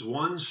takes is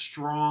one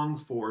strong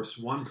force,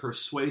 one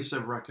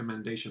persuasive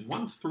recommendation,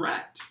 one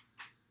threat.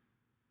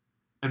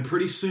 And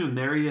pretty soon,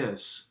 there he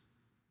is.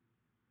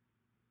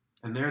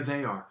 And there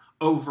they are,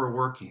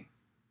 overworking.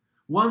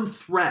 One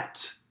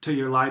threat to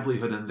your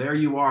livelihood, and there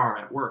you are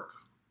at work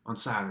on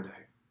Saturday.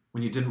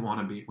 When you didn't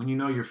want to be, when you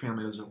know your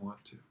family doesn't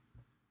want to,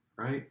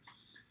 right?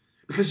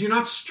 Because you're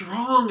not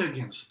strong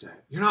against it.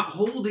 You're not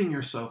holding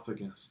yourself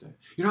against it.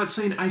 You're not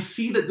saying, I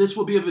see that this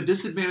will be of a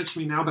disadvantage to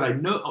me now, but I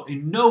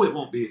know it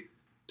won't be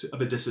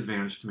of a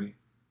disadvantage to me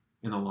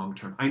in the long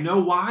term. I know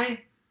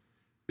why?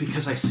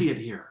 Because I see it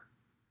here.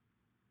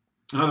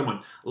 Another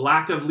one,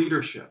 lack of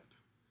leadership.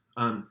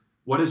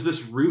 What is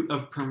this root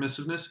of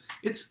permissiveness?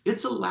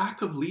 It's a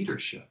lack of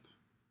leadership.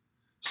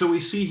 So we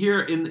see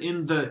here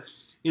in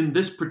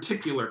this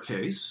particular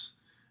case,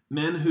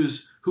 men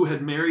who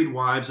had married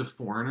wives of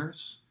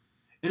foreigners.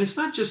 And it's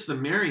not just the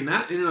marrying.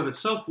 That in and of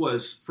itself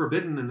was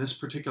forbidden in this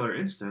particular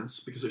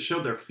instance because it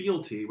showed their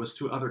fealty was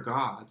to other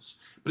gods.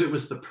 But it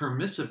was the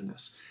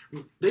permissiveness.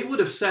 They would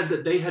have said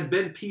that they had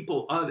been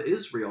people of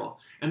Israel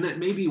and that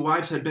maybe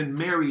wives had been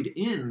married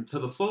into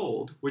the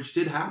fold, which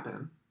did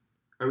happen.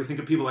 Or we think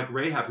of people like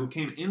Rahab who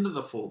came into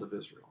the fold of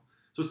Israel.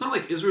 So it's not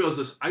like Israel is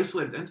this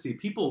isolated entity.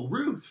 People,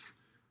 Ruth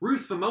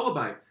the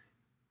Moabite,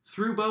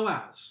 through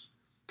Boaz,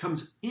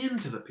 comes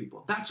into the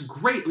people. That's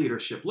great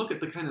leadership. Look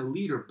at the kind of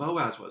leader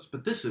Boaz was.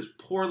 But this is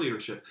poor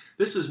leadership.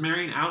 This is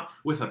marrying out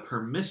with a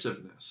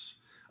permissiveness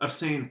of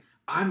saying,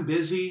 I'm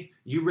busy,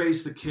 you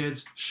raise the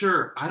kids.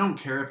 Sure, I don't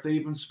care if they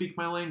even speak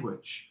my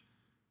language.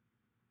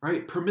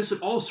 Right?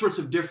 Permissive, all sorts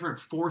of different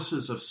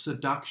forces of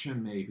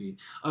seduction maybe,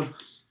 of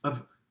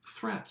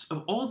threats,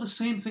 of all the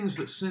same things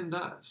that sin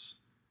does.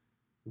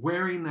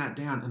 Wearing that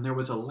down, and there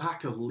was a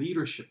lack of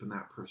leadership in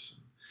that person.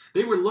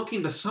 They were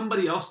looking to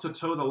somebody else to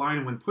toe the line,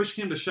 and when push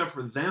came to shove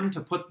for them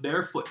to put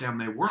their foot down,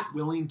 they weren't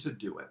willing to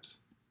do it.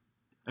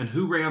 And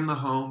who ran the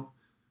home?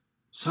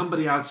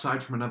 Somebody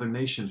outside from another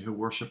nation who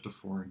worshipped a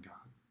foreign god.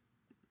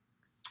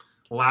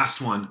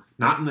 Last one,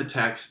 not in the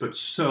text, but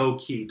so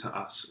key to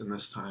us in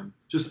this time.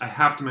 I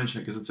have to mention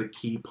it because it's a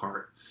key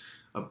part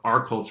of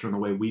our culture and the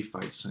way we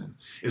fight sin,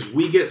 is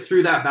we get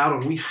through that battle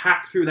and we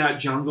hack through that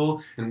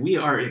jungle and we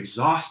are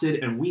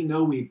exhausted and we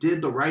know we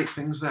did the right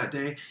things that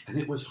day and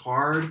it was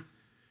hard.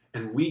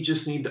 And we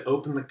just need to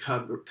open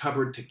the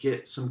cupboard to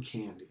get some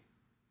candy.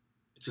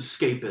 It's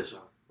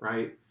escapism,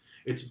 right?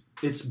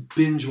 It's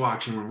binge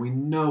watching when we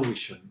know we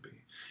shouldn't be.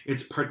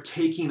 It's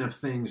partaking of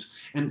things,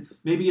 and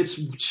maybe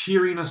it's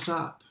cheering us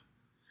up.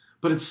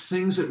 But it's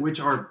things at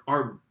which are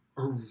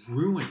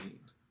ruining,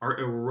 are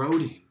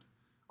eroding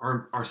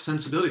our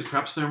sensibilities.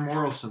 Perhaps they're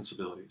moral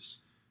sensibilities.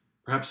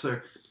 Perhaps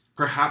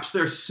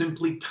they're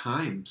simply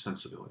time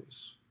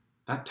sensibilities.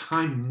 That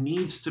time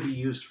needs to be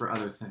used for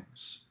other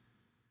things.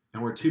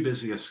 And we're too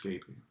busy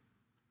escaping.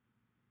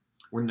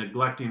 We're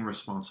neglecting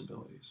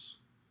responsibilities.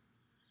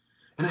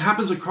 And it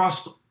happens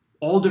across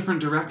all different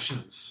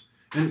directions.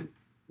 And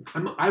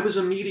I was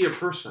a media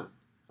person.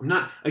 I'm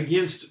not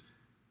against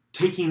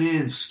taking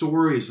in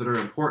stories that are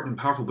important and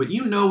powerful, but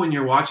you know when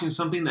you're watching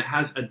something that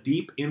has a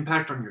deep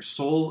impact on your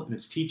soul and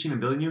it's teaching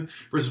and building you,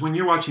 versus when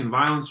you're watching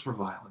violence for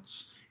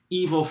violence,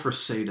 evil for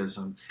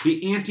sadism,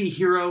 the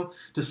anti-hero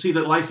to see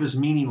that life is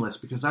meaningless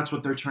because that's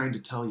what they're trying to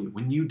tell you.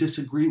 When you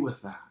disagree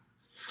with that,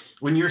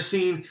 when you're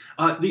seeing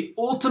the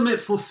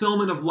ultimate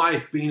fulfillment of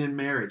life being in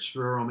marriage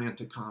through a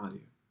romantic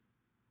comedy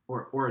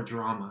or a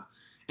drama,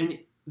 and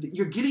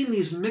you're getting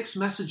these mixed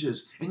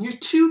messages and you're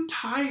too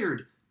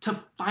tired to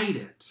fight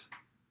it.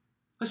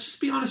 Let's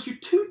just be honest, you're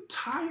too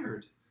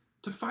tired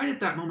to fight at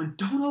that moment.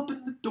 Don't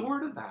open the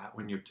door to that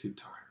when you're too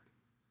tired.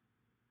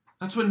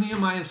 That's what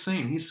Nehemiah is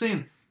saying. He's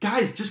saying,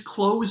 guys, just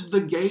close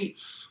the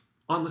gates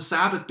on the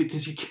Sabbath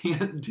because you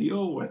can't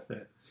deal with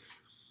it.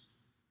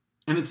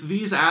 And it's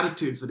these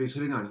attitudes that he's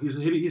hitting on. He's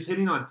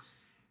hitting on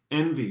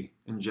envy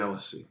and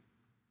jealousy.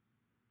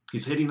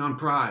 He's hitting on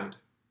pride,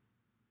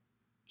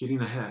 getting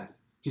ahead.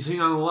 He's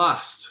hitting on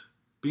lust,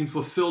 being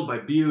fulfilled by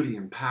beauty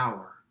and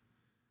power.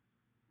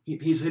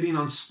 He's hitting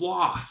on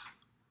sloth,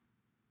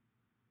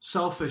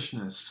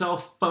 selfishness,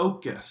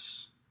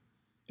 self-focus.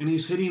 And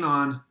he's hitting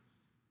on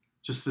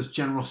just this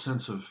general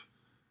sense of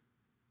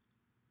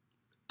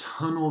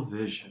tunnel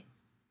vision.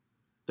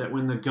 That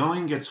when the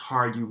going gets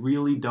hard, you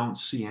really don't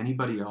see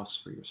anybody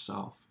else for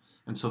yourself.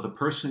 And so the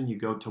person you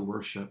go to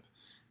worship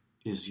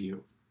is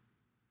you.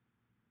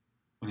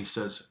 And he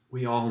says,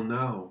 we all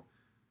know.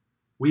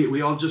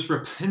 We all just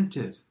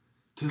repented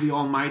to the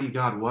Almighty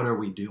God. What are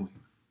we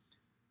doing?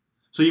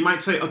 So you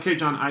might say, okay,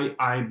 John,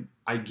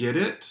 I get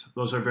it.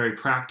 Those are very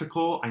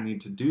practical. I need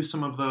to do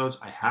some of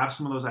those. I have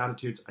some of those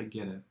attitudes. I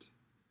get it.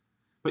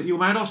 But you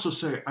might also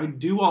say, I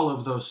do all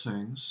of those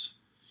things.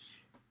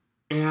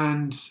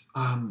 And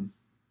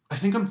I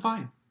think I'm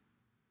fine.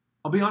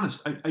 I'll be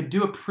honest. I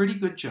do a pretty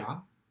good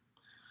job.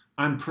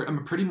 I'm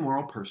a pretty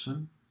moral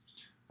person.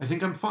 I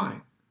think I'm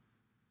fine.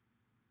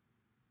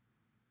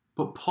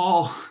 But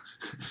Paul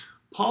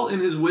in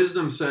his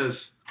wisdom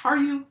says, are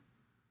you?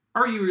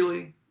 Are you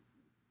really?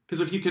 Because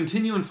if you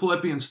continue in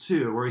Philippians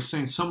 2, where he's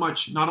saying so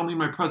much, not only in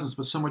my presence,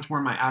 but so much more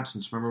in my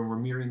absence. Remember, we're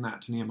mirroring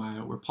that to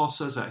Nehemiah, where Paul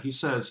says that.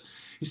 He's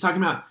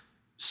talking about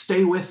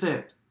stay with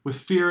it, with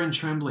fear and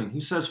trembling.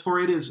 He says, for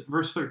it is,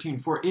 verse 13,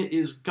 for it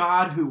is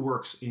God who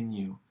works in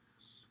you,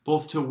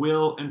 both to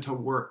will and to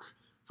work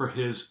for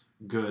his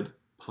good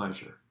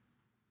pleasure.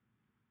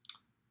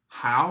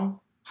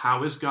 How?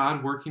 How is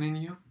God working in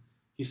you?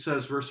 He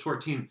says, verse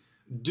 14,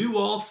 do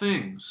all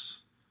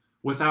things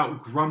without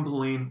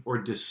grumbling or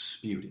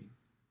disputing,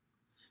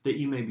 that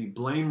you may be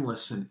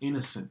blameless and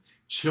innocent,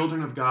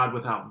 children of God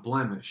without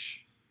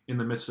blemish in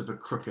the midst of a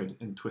crooked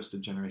and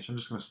twisted generation. I'm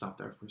just going to stop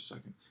there for a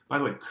second. By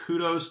the way,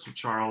 kudos to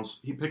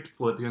Charles. He picked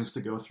Philippians to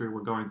go through.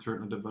 We're going through it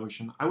in a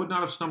devotion. I would not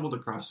have stumbled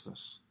across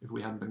this if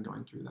we hadn't been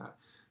going through that.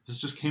 This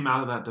just came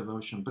out of that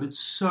devotion. But it's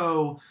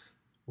so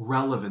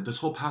relevant. This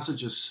whole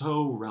passage is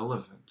so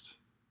relevant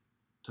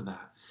to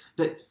that.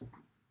 That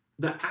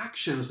the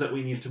actions that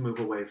we need to move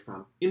away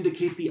from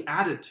indicate the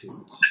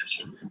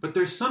attitudes. But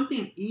there's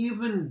something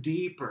even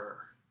deeper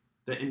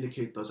that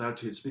indicate those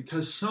attitudes,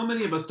 because so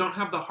many of us don't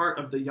have the heart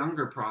of the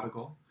younger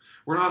prodigal.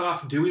 We're not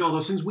off doing all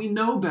those things. We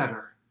know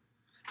better.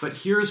 But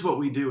here's what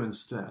we do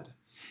instead.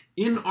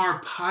 In our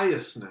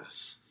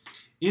piousness,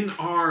 in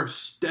our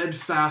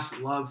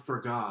steadfast love for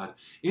God,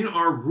 in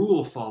our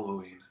rule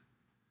following,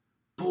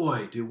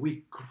 boy, do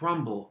we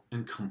grumble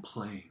and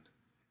complain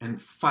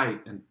and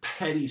fight and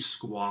petty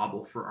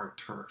squabble for our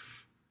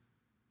turf.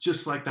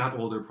 Just like that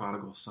older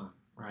prodigal son,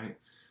 right?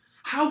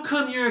 How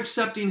come you're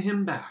accepting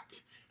him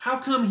back? How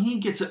come he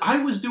gets it?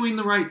 I was doing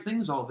the right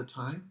things all the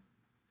time.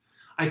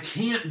 I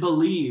can't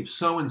believe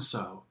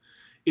so-and-so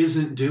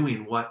isn't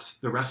doing what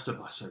the rest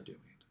of us are doing.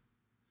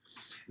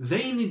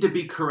 They need to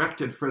be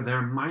corrected for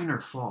their minor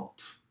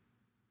fault.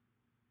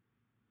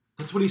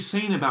 That's what he's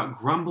saying about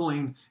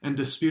grumbling and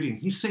disputing.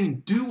 He's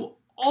saying, do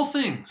all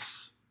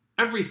things,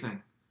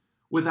 everything,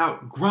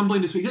 without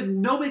grumbling,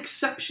 disputing. No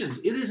exceptions.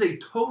 It is a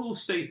total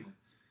statement.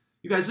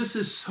 You guys, this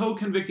is so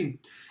convicting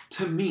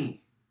to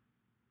me,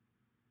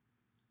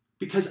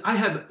 because I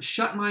have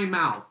shut my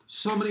mouth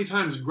so many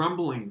times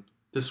grumbling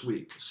this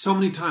week. So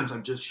many times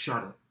I've just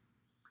shut it.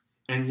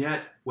 And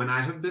yet, when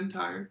I have been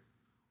tired,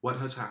 what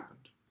has happened?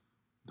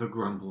 The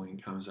grumbling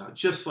comes out,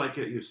 just like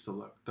it used to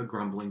look. The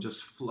grumbling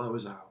just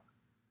flows out.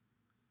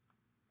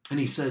 And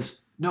he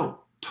says, no,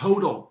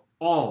 total,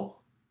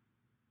 all.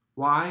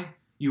 Why?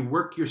 You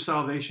work your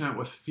salvation out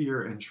with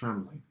fear and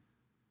trembling.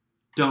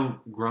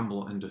 Don't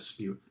grumble and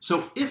dispute.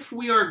 So if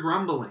we are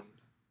grumbling,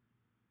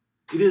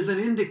 it is an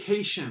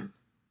indication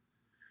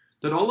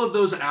that all of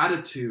those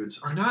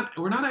attitudes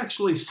we're not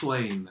actually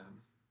slaying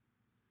them.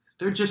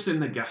 They're just in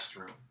the guest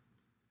room.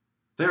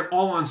 They're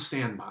all on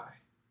standby.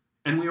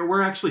 And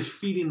we're actually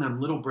feeding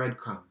them little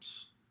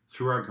breadcrumbs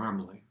through our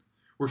grumbling.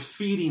 We're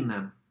feeding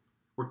them.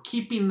 We're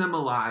keeping them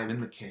alive in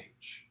the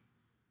cage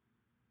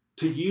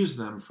to use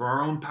them for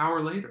our own power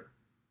later.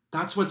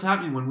 That's what's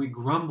happening when we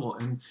grumble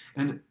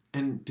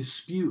and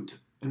dispute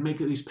and make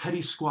these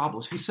petty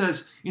squabbles. He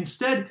says,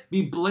 instead,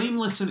 be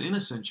blameless and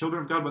innocent,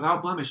 children of God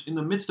without blemish, in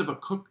the midst of a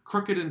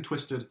crooked and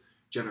twisted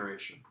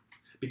generation.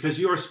 Because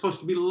you are supposed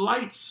to be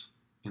lights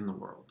in the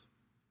world.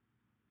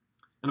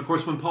 And of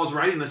course, when Paul's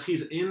writing this,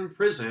 he's in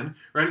prison,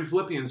 writing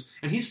Philippians,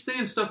 and he's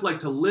saying stuff like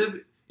to live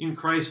in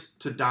Christ,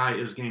 to die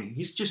is gain.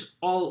 He's just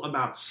all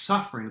about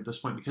suffering at this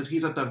point, because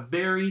he's at the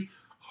very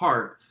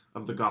heart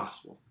of the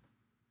gospel.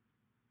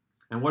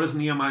 And what does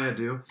Nehemiah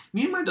do?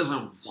 Nehemiah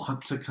doesn't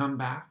want to come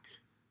back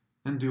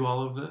and do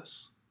all of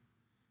this.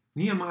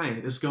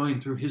 Nehemiah is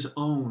going through his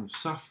own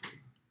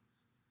suffering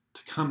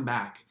to come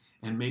back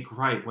and make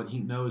right what he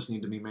knows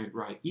need to be made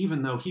right,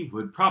 even though he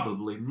would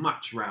probably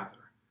much rather,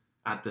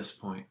 at this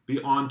point,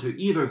 be on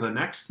to either the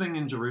next thing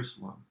in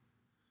Jerusalem,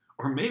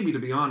 or maybe, to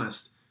be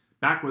honest,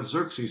 back with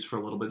Xerxes for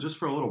a little bit, just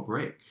for a little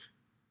break.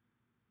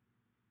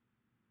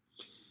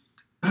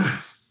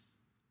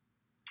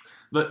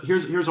 But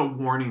here's a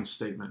warning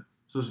statement.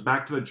 So this is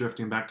back to the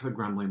drifting, back to the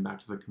grumbling,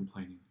 back to the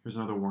complaining. Here's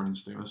another warning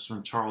statement. This is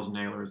from Charles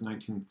Naylor, who in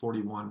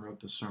 1941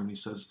 wrote this sermon. He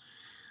says,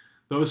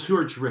 those who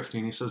are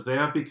drifting, he says, they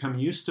have become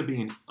used to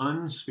being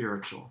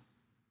unspiritual.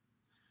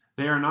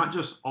 They are not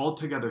just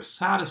altogether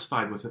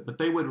satisfied with it, but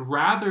they would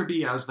rather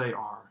be as they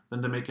are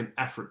than to make an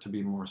effort to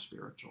be more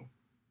spiritual.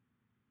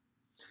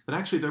 But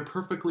actually, they're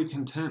perfectly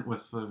content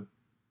with the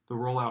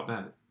roll-out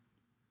bed.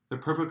 They're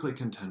perfectly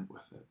content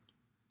with it.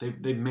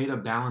 They've made a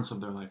balance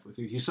of their life with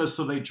it. He says,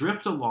 so they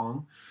drift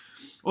along.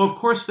 Well, of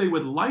course, they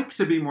would like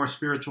to be more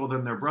spiritual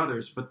than their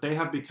brothers, but they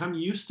have become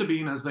used to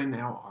being as they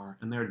now are,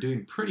 and they're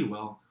doing pretty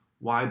well.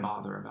 Why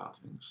bother about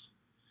things?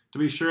 To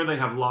be sure, they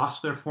have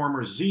lost their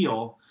former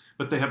zeal,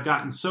 but they have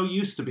gotten so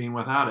used to being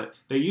without it.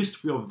 They used to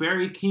feel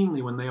very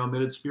keenly when they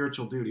omitted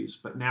spiritual duties,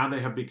 but now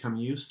they have become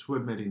used to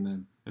omitting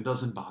them. It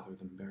doesn't bother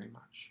them very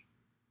much.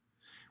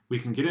 We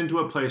can get into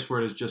a place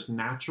where it is just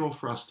natural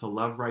for us to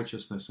love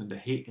righteousness and to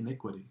hate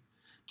iniquity,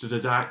 to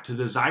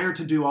desire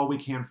to do all we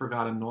can for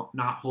God and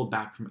not hold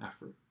back from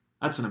effort.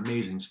 That's an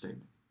amazing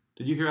statement.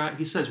 Did you hear that?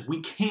 He says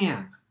we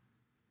can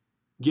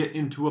get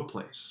into a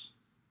place.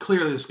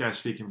 Clearly, this guy's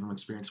speaking from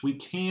experience. We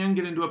can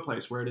get into a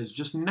place where it is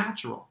just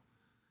natural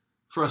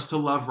for us to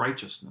love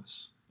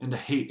righteousness and to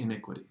hate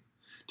iniquity,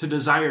 to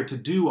desire to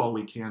do all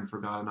we can for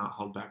God and not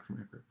hold back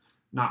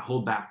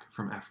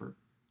from effort.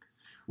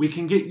 We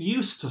can get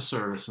used to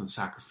service and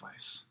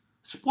sacrifice.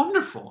 It's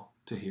wonderful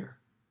to hear.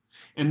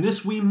 And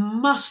this we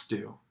must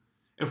do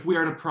if we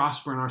are to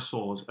prosper in our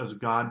souls as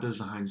God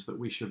designs that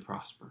we should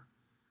prosper.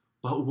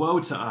 But woe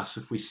to us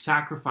if we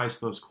sacrifice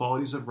those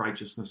qualities of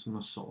righteousness in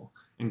the soul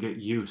and get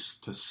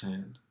used to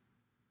sin.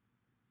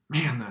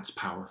 Man, that's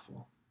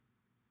powerful.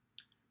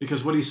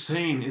 Because what he's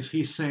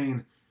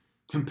saying,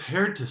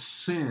 compared to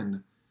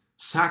sin,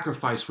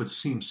 sacrifice would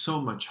seem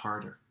so much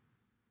harder.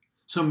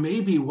 So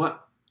maybe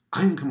what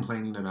I'm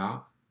complaining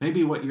about,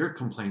 maybe what you're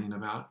complaining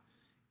about,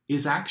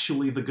 is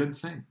actually the good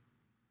thing.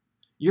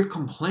 You're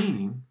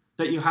complaining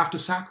that you have to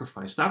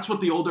sacrifice. That's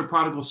what the older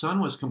prodigal son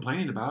was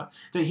complaining about,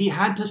 that he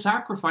had to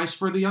sacrifice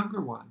for the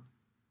younger one.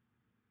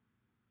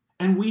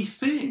 And we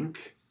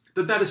think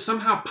that that is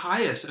somehow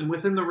pious and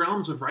within the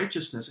realms of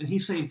righteousness. And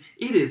he's saying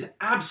it is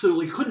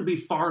absolutely, couldn't be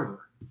farther.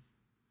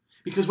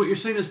 Because what you're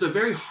saying is the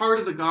very heart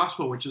of the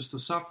gospel, which is to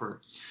suffer,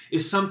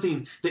 is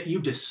something that you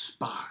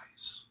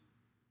despise.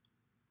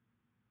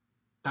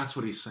 That's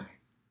what he's saying.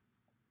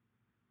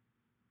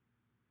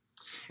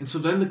 And so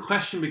then the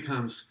question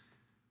becomes,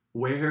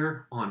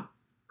 where on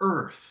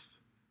earth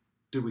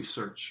do we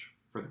search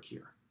for the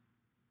cure?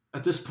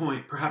 At this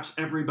point, perhaps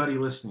everybody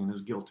listening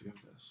is guilty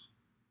of this.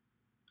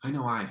 I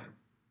know I am.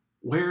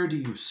 Where do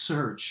you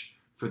search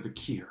for the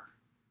cure?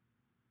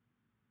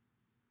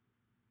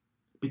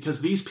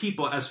 Because these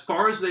people, as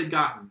far as they'd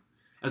gotten,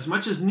 as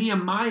much as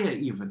Nehemiah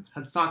even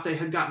had thought they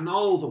had gotten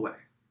all the way,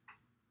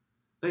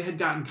 they had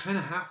gotten kind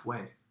of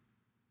halfway.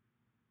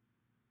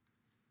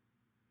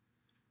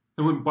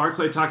 And when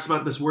Barclay talks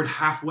about this word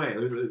halfway,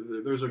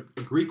 there's a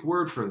Greek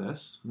word for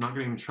this. I'm not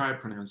going to even try to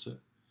pronounce it.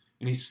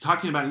 And he's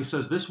talking about, he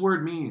says, this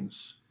word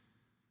means,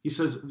 he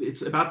says,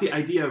 it's about the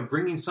idea of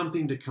bringing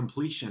something to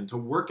completion, to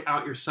work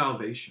out your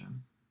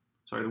salvation.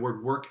 Sorry, the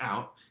word work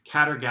out.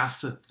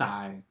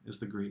 Katergasathai is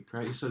the Greek,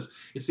 right? He says,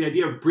 it's the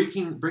idea of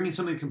bringing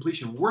something to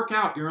completion. Work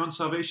out your own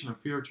salvation of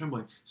fear or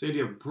trembling. It's the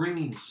idea of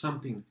bringing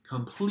something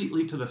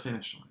completely to the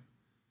finish line.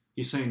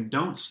 He's saying,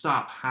 don't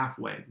stop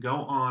halfway. Go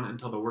on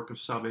until the work of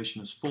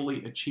salvation is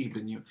fully achieved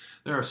in you.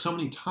 There are so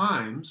many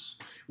times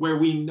where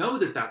we know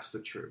that that's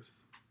the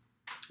truth.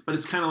 But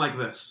it's kind of like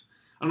this.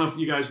 I don't know if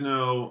you guys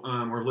know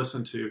or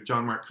listen to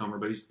John Mark Comer,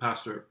 but he's the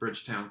pastor at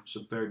Bridgetown, which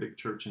is a very big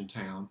church in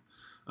town.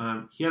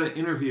 He had an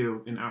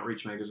interview in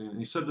Outreach Magazine, and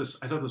he said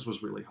this. I thought this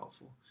was really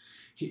helpful.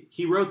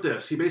 He wrote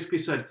this. He basically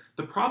said,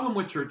 the problem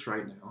with church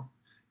right now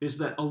is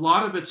that a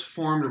lot of it's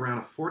formed around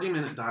a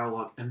 40-minute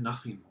dialogue and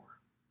nothing more.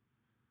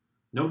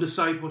 No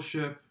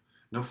discipleship,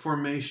 no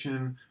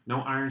formation, no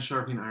iron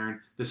sharpening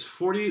iron. This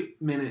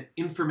 40-minute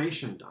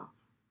information dump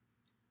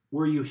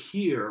where you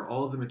hear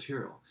all of the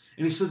material.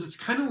 And he says it's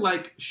kind of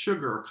like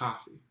sugar or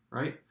coffee,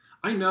 right?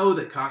 I know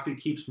that coffee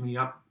keeps me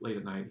up late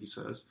at night, he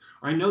says.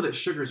 Or I know that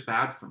sugar is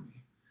bad for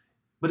me.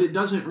 But it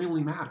doesn't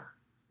really matter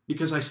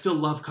because I still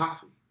love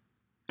coffee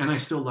and I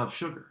still love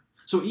sugar.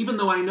 So even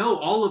though I know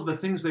all of the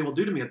things they will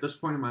do to me at this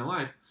point in my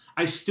life,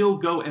 I still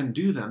go and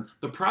do them.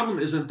 The problem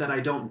isn't that I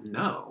don't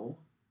know.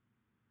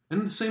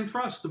 And the same for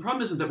us. The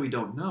problem isn't that we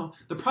don't know.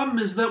 The problem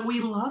is that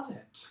we love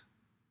it.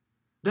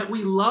 That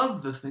we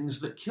love the things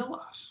that kill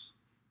us.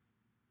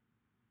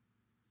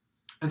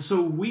 And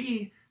so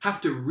we have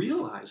to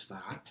realize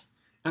that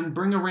and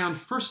bring around,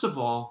 first of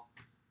all,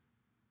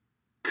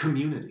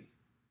 community.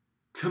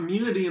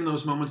 Community in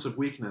those moments of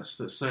weakness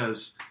that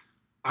says,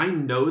 I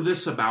know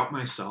this about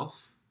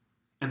myself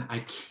and I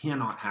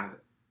cannot have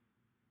it.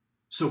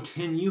 So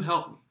can you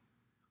help me?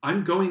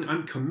 I'm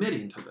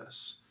committing to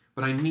this,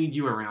 but I need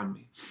you around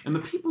me. And the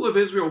people of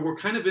Israel were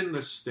kind of in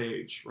this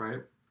stage,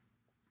 right?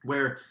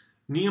 Where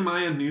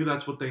Nehemiah knew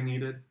that's what they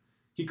needed.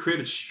 He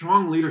created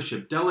strong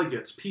leadership,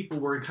 delegates. People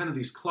were in kind of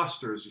these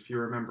clusters, if you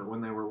remember,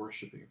 when they were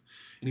worshiping.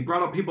 And he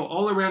brought up people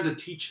all around to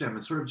teach them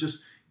and sort of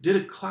just did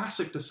a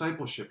classic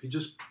discipleship. He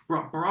just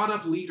brought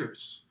up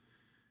leaders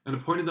and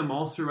appointed them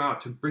all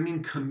throughout to bring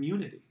in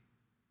community.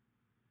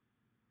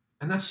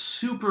 And that's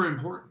super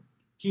important.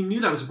 He knew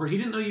that was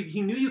important.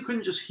 He knew you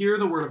couldn't just hear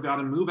the word of God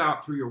and move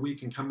out through your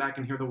week and come back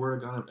and hear the word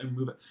of God and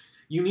move it.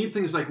 You need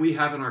things like we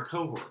have in our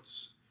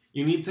cohorts.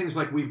 You need things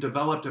like we've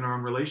developed in our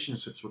own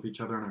relationships with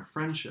each other and our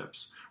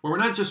friendships, where we're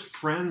not just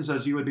friends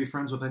as you would be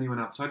friends with anyone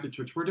outside the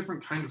church. We're a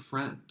different kind of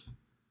friend.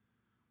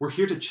 We're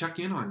here to check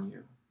in on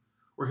you.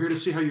 We're here to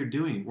see how you're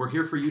doing. We're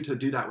here for you to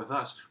do that with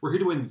us. We're here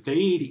to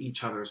invade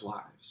each other's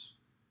lives.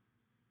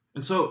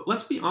 And so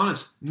let's be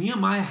honest.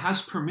 Nehemiah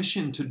has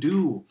permission to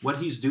do what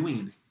he's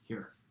doing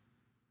here.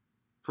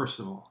 First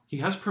of all, he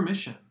has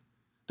permission.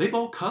 They've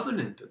all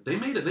covenanted. They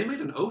made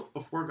an oath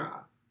before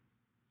God.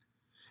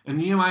 And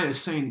Nehemiah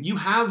is saying, you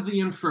have the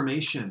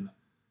information,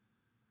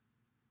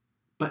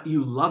 but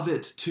you love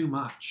it too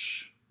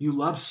much. You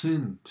love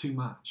sin too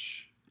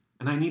much.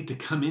 And I need to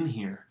come in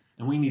here,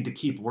 and we need to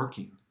keep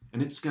working.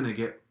 And it's going to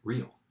get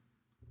real.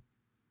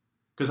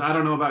 Because I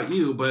don't know about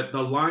you, but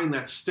the line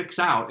that sticks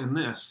out in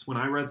this, when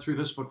I read through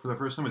this book for the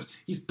first time, is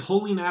he's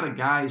pulling out a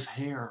guy's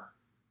hair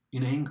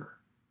in anger.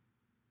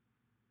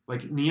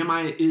 Like,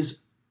 Nehemiah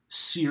is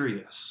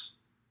serious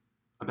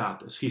about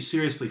this. He's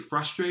seriously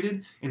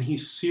frustrated, and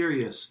he's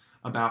serious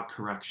about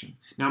correction.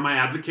 Now, am I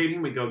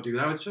advocating we go do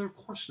that with each other? Of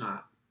course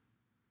not.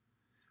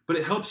 But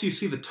it helps you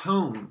see the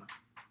tone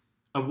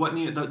of what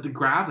the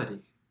gravity,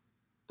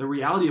 the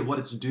reality of what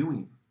it's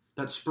doing.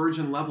 That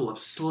Spurgeon level of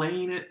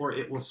slaying it or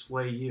it will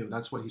slay you.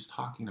 That's what he's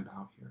talking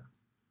about here.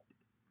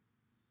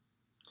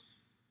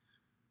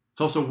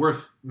 It's also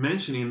worth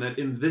mentioning that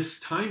in this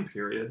time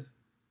period,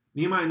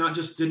 Nehemiah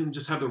didn't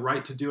just have the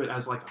right to do it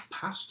as like a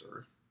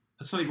pastor.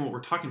 That's not even what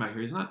we're talking about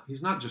here.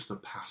 He's not just a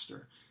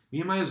pastor.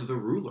 Nehemiah is the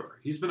ruler.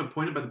 He's been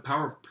appointed by the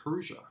power of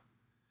Persia.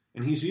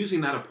 And he's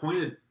using that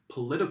appointed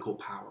political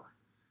power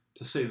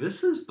to say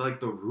this is like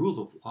the rule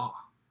of law.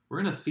 We're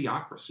in a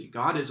theocracy.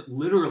 God is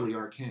literally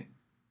our king.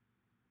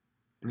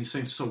 And he's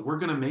saying, so we're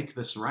going to make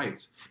this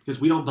right because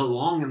we don't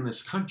belong in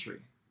this country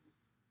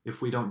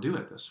if we don't do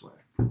it this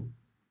way.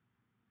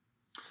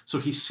 So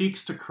he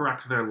seeks to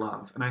correct their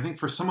love. And I think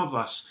for some of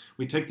us,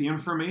 we take the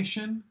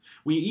information.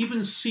 We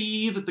even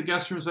see that the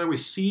guest room is there. We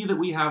see that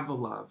we have the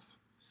love.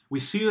 We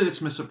see that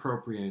it's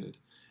misappropriated.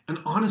 And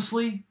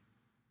honestly,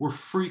 we're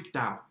freaked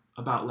out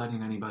about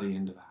letting anybody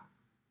into that.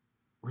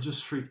 We're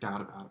just freaked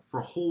out about it for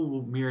a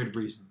whole myriad of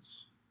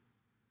reasons.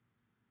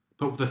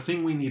 But the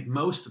thing we need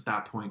most at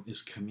that point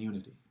is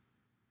community.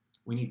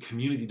 We need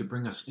community to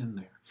bring us in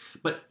there.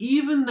 But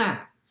even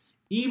that,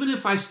 even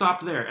if I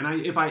stopped there,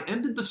 and if I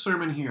ended the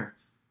sermon here,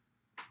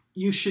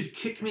 you should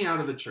kick me out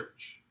of the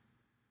church.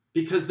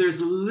 Because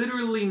there's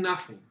literally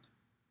nothing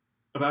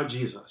about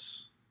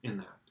Jesus in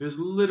that. There's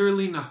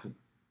literally nothing.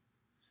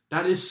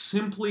 That is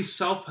simply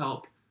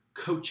self-help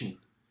coaching.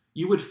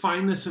 You would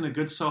find this in a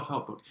good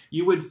self-help book.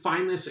 You would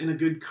find this in a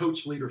good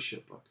coach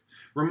leadership book.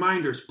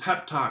 Reminders,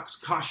 pep talks,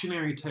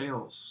 cautionary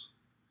tales,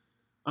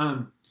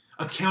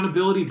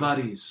 accountability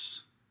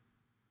buddies.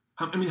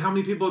 How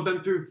many people have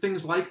been through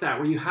things like that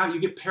where you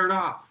get paired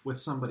off with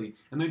somebody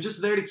and they're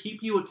just there to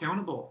keep you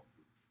accountable?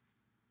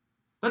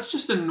 That's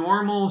just a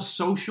normal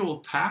social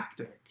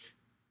tactic.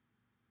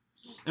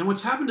 And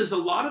what's happened is a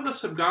lot of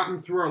us have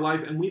gotten through our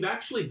life and we've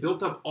actually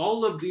built up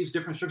all of these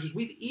different structures.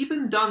 We've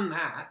even done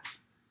that,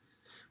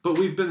 but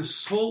we've been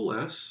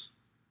soulless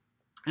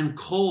and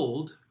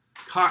cold,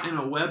 caught in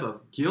a web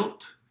of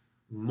guilt,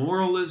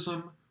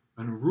 moralism,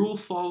 and rule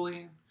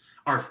following.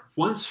 Our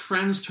once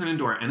friends turn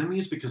into our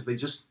enemies because they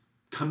just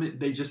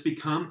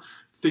become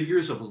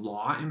figures of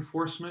law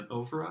enforcement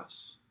over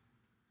us.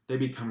 They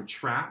become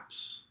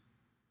traps.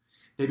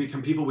 They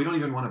become people we don't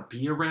even want to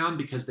be around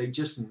because they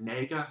just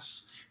nag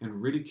us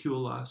and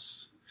ridicule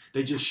us.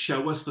 They just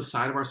show us the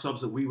side of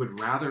ourselves that we would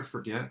rather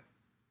forget.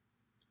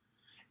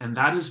 And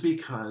that is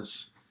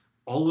because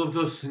all of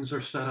those things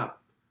are set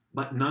up,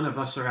 but none of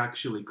us are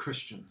actually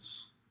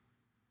Christians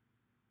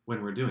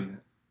when we're doing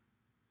it.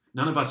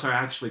 None of us are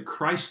actually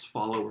Christ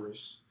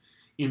followers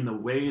in the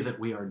way that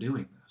we are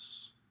doing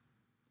this.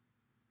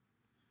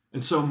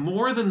 And so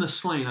more than the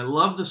slain, I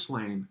love the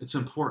slain, it's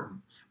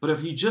important. But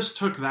if you just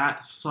took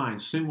that sign,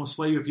 sin will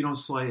slay you if you don't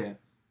slay it.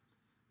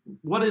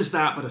 What is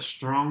that but a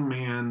strong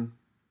man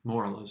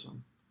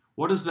moralism?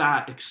 What is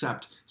that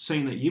except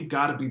saying that you've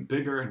got to be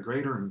bigger and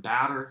greater and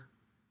badder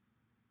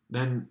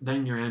than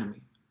your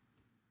enemy?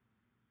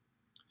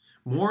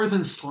 More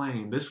than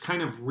slaying, this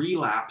kind of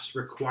relapse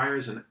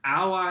requires an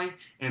ally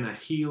and a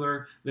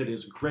healer that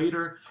is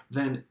greater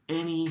than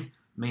any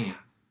man.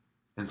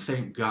 And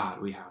thank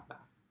God we have that.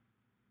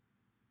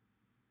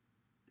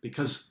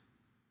 Because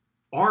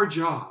our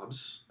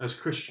jobs as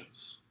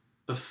Christians,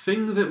 the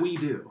thing that we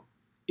do,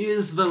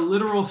 is the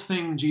literal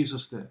thing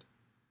Jesus did.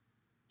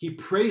 He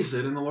prays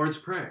it in the Lord's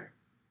Prayer.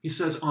 He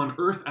says, on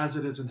earth as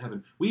it is in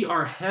heaven. We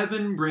are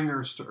heaven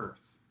bringers to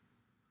earth.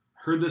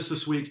 Heard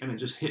this week and it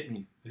just hit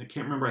me. I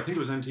can't remember. I think it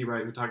was N.T.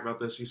 Wright who talked about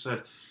this. He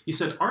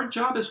said, our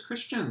job as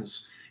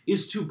Christians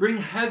is to bring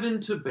heaven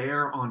to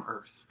bear on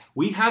earth.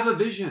 We have a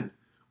vision.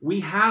 We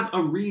have a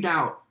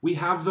readout. We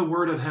have the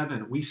word of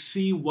heaven. We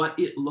see what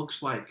it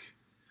looks like.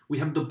 We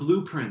have the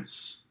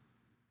blueprints.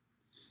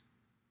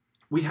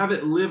 We have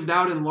it lived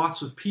out in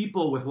lots of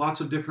people with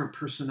lots of different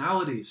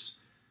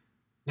personalities.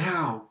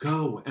 Now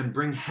go and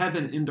bring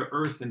heaven into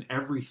earth in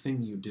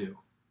everything you do.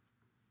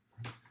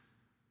 I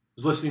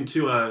was listening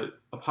to a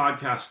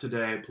podcast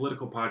today, a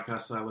political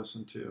podcast that I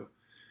listened to,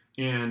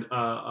 and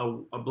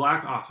a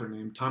black author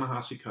named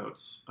Ta-Nehisi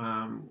Coates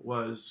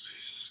was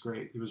just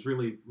great. He was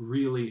really,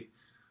 really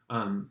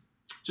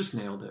just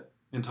nailed it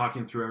in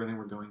talking through everything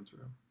we're going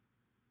through.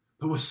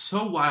 But what was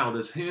so wild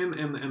is him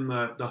and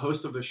the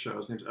host of the show,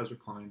 his name's Ezra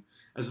Klein,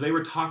 as they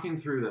were talking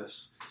through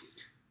this,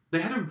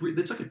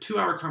 it's like a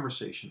 2-hour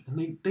conversation,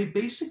 and they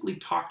basically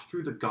talked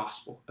through the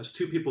gospel as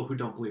two people who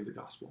don't believe the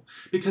gospel,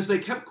 because they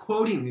kept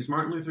quoting these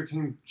Martin Luther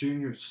King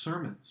Jr.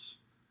 sermons.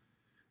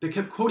 They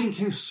kept quoting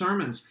King's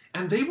sermons,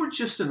 and they were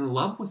just in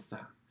love with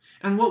them.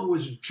 And what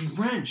was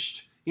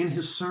drenched in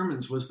his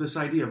sermons was this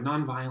idea of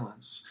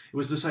nonviolence. It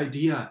was this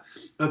idea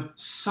of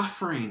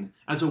suffering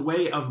as a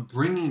way of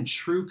bringing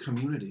true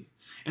community.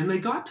 And they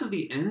got to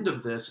the end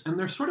of this, and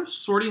they're sort of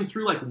sorting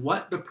through like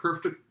what the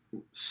perfect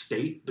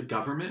state, the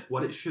government,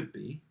 what it should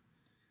be.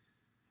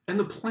 And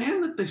the plan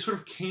that they sort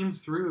of came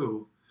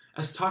through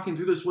as talking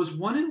through this was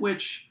one in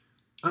which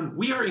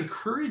we are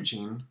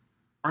encouraging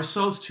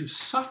ourselves to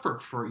suffer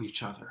for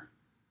each other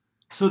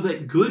so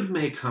that good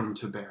may come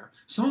to bear.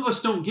 Some of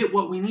us don't get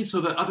what we need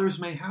so that others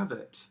may have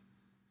it.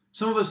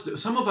 Some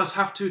of us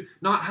have to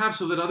not have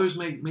so that others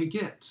may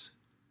get.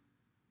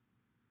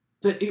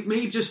 That it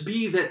may just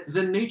be that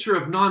the nature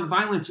of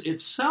nonviolence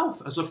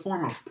itself as a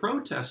form of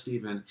protest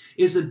even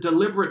is a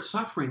deliberate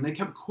suffering. They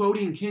kept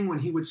quoting King when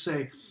he would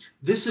say,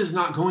 this is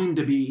not going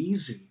to be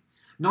easy.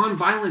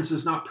 Nonviolence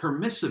is not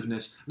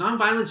permissiveness.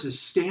 Nonviolence is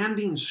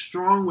standing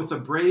strong with a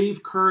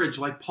brave courage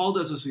like Paul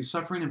does as he's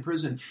suffering in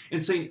prison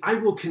and saying, I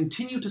will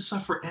continue to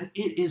suffer, and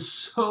it is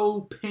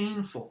so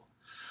painful.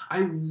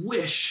 I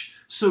wish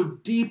so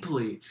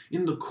deeply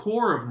in the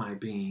core of my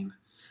being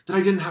that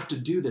I didn't have to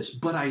do this,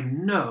 but I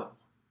know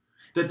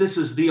that this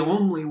is the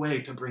only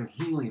way to bring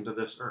healing to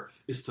this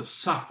earth, is to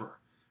suffer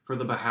for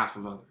the behalf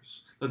of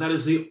others. That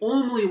is the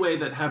only way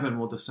that heaven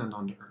will descend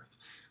onto earth.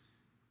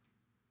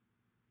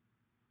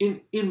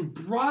 In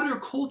broader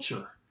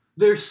culture,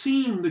 they're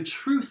seeing the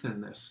truth in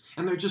this,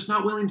 and they're just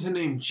not willing to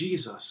name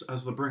Jesus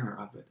as the bringer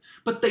of it.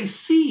 But they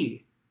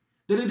see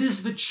that it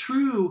is the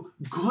true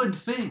good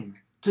thing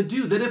to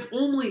do, that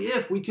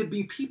if we could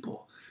be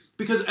people.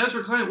 Because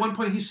Ezra Klein, at one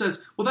point, he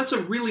says, well, that's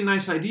a really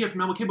nice idea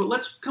from MLK, but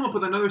let's come up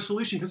with another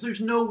solution, because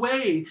there's no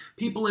way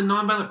people in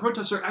nonviolent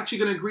protests are actually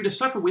going to agree to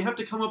suffer. We have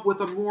to come up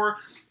with a more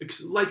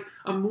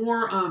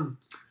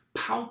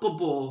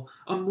palpable,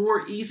 a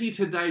more easy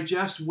to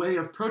digest way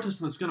of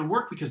protesting that's going to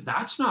work, because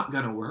that's not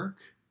going to work.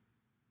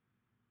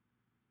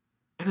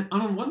 And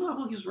on one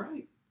level, he's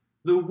right.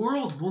 The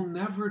world will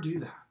never do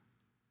that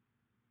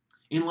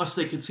unless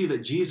they could see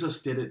that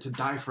Jesus did it to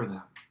die for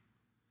them,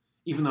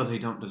 even though they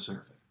don't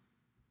deserve it.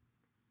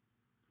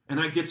 And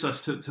that gets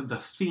us to the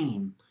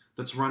theme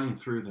that's running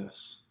through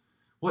this.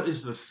 What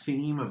is the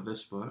theme of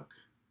this book?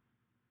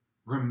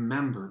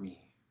 Remember me,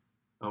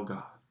 O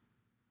God.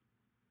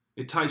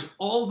 It ties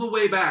all the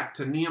way back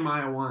to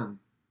Nehemiah 1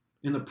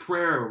 in the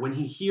prayer when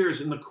he hears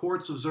in the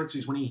courts of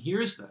Xerxes, when he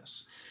hears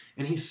this.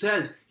 And he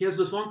says, he has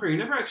this long prayer. He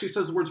never actually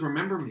says the words,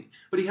 remember me.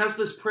 But he has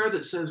this prayer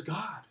that says,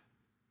 God,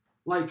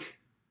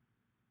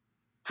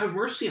 have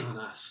mercy on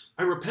us.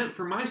 I repent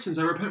for my sins.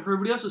 I repent for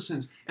everybody else's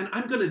sins. And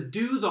I'm going to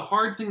do the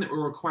hard thing that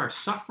will require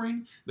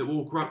suffering, that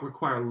will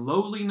require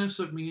lowliness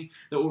of me,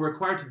 that will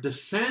require to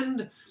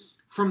descend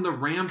from the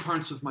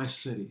ramparts of my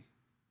city.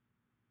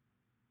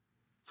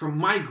 From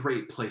my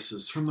great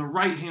places, from the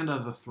right hand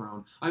of the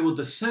throne, I will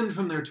descend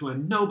from there to a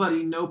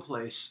nobody, no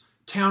place,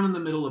 town in the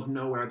middle of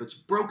nowhere that's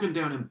broken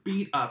down and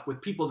beat up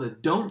with people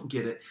that don't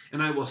get it,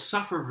 and I will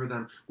suffer for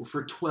them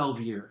for 12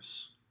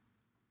 years.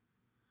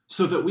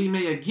 So that we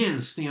may again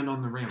stand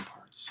on the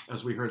ramparts,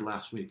 as we heard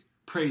last week,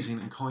 praising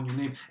and calling your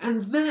name.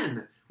 And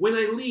then, when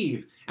I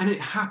leave, and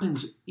it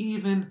happens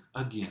even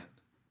again,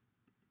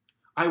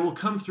 I will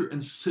come through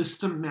and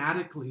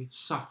systematically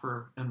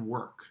suffer and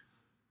work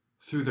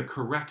through the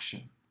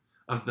correction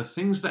of the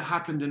things that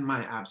happened in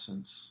my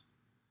absence,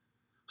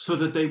 so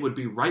that they would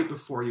be right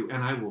before you,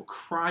 and I will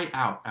cry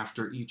out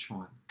after each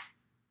one.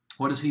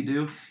 What does he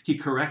do? He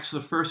corrects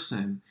the first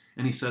sin,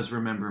 and he says,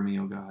 remember me,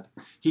 O God.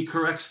 He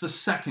corrects the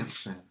second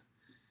sin,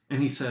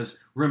 and he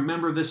says,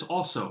 remember this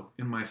also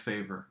in my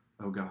favor,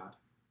 O God.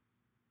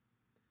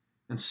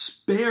 And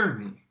spare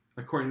me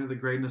according to the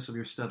greatness of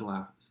your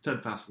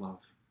steadfast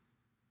love.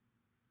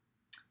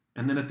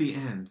 And then at the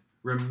end,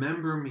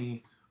 remember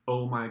me,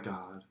 O my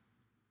God,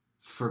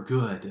 for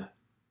good.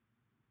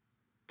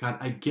 God,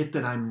 I get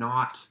that I'm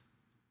not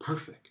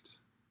perfect.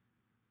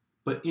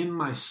 But in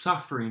my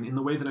suffering, in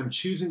the way that I'm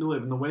choosing to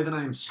live, in the way that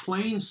I am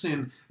slaying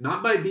sin,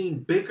 not by being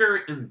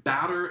bigger and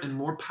badder and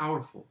more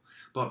powerful,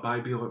 but by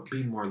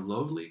being more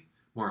lowly,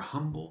 more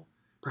humble,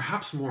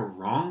 perhaps more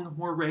wrong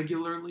more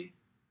regularly,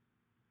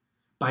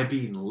 by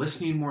being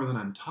listening more than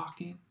I'm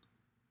talking,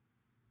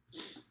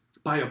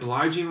 by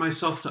obliging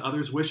myself to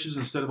others' wishes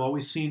instead of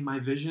always seeing my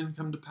vision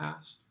come to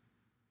pass.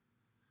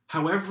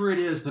 However it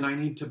is that I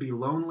need to be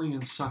lonely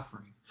and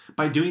suffering,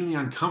 by doing the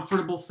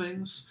uncomfortable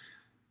things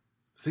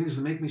that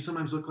make me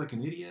sometimes look like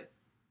an idiot,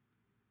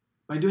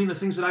 by doing the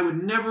things that I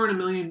would never in a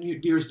million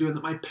years do and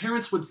that my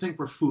parents would think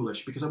were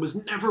foolish because I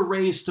was never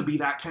raised to be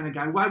that kind of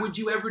guy. Why would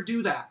you ever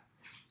do that?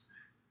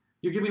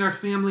 You're giving our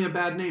family a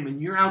bad name,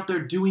 and you're out there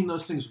doing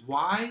those things.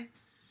 Why?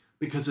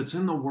 Because it's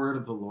in the word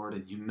of the Lord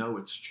and you know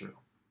it's true.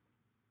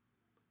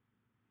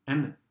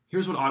 And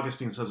here's what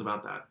Augustine says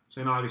about that.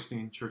 St.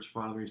 Augustine, church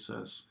father, he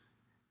says,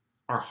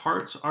 our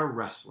hearts are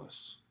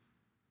restless.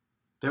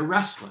 They're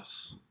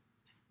restless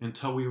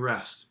until we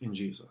rest in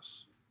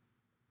Jesus.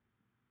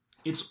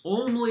 It's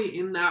only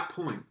in that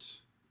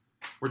point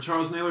where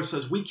Charles Naylor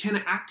says we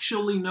can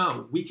actually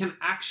know, we can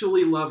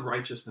actually love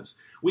righteousness.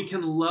 We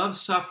can love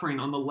suffering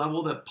on the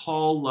level that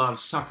Paul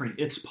loves suffering.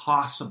 It's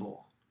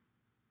possible.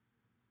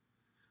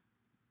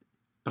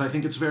 But I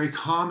think it's very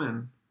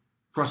common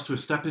for us to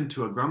step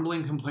into a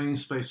grumbling, complaining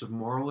space of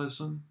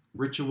moralism,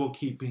 ritual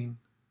keeping,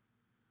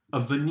 a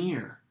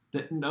veneer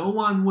that no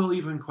one will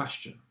even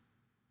question,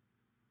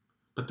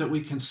 but that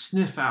we can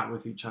sniff out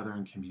with each other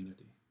in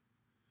community.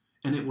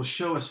 And it will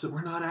show us that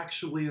we're not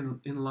actually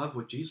in love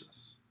with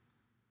Jesus.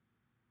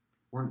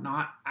 We're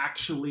not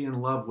actually in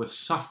love with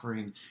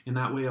suffering in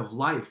that way of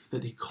life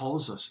that he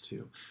calls us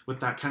to, with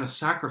that kind of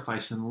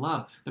sacrifice and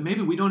love, that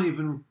maybe we don't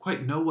even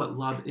quite know what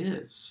love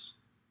is.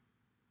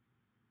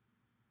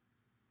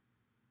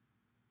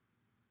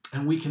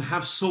 And we can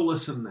have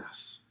solace in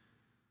this.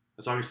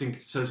 As Augustine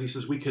says, he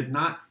says, we could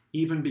not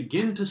even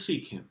begin to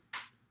seek him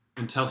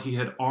until he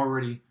had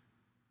already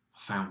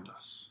found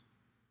us.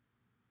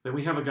 That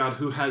we have a God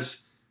who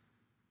has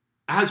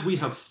as we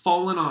have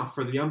fallen off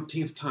for the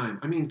umpteenth time.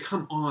 I mean,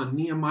 come on,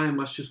 Nehemiah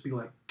must just be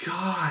like,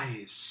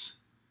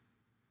 guys.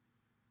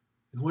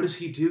 And what does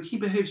he do? He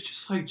behaves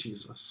just like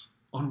Jesus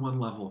on one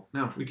level.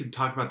 Now, we could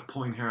talk about the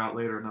pulling hair out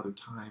later another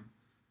time.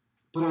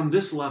 But on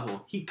this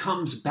level, he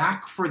comes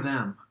back for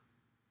them.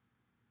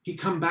 He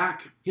come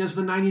back. He has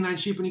the 99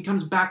 sheep and he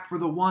comes back for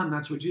the one.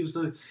 That's what Jesus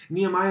did.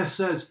 Nehemiah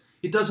says,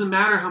 it doesn't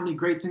matter how many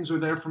great things were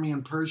there for me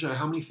in Persia,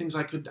 how many things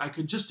I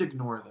could just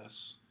ignore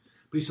this.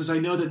 But he says, I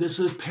know that this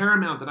is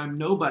paramount, that I'm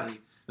nobody,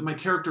 that my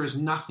character is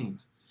nothing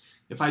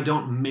if I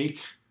don't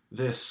make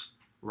this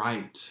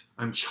right.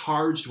 I'm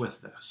charged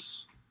with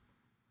this.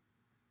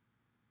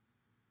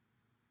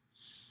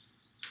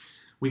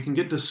 We can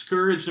get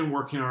discouraged in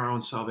working our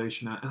own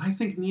salvation out. And I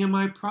think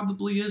Nehemiah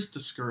probably is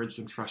discouraged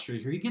and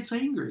frustrated here. He gets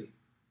angry.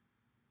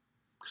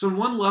 Because on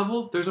one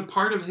level, there's a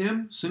part of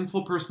him,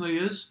 sinful person that he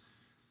is,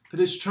 that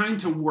is trying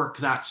to work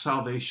that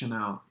salvation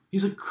out.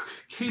 He's a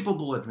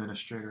capable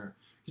administrator.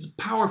 He's a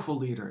powerful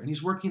leader, and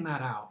he's working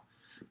that out.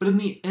 But in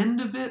the end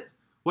of it,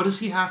 what does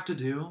he have to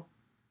do?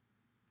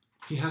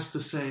 He has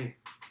to say,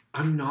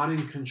 I'm not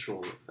in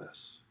control of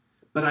this,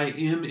 but I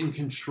am in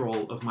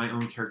control of my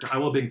own character. I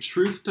will bring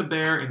truth to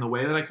bear in the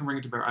way that I can bring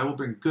it to bear. I will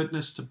bring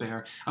goodness to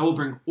bear. I will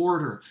bring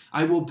order.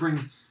 I will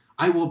bring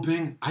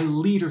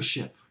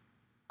leadership.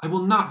 I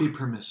will not be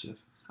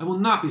permissive. I will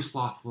not be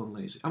slothful and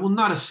lazy. I will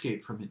not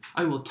escape from it.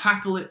 I will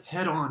tackle it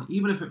head on,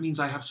 even if it means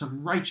I have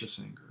some righteous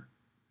anger,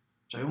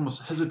 which I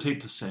almost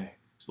hesitate to say.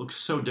 It looks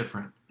so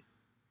different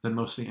than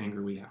most of the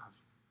anger we have.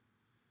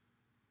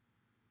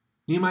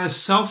 Nehemiah is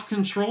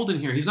self-controlled in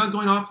here. He's not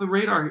going off the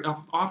radar,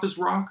 off his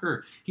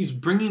rocker. He's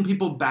bringing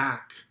people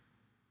back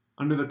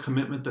under the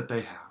commitment that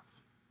they have.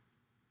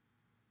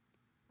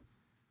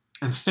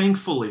 And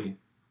thankfully,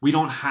 we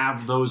don't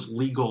have those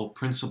legal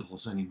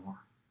principles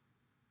anymore.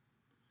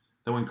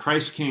 That when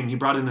Christ came, he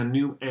brought in a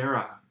new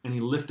era and he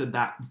lifted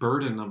that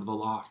burden of the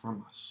law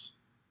from us.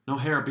 No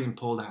hair being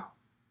pulled out.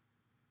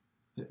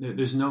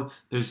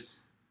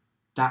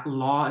 That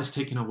law is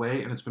taken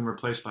away and it's been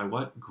replaced by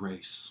what?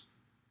 Grace.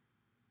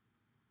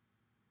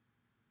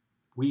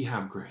 We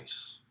have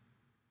grace.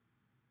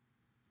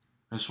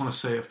 I just want to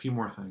say a few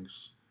more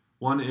things.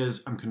 One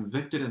is, I'm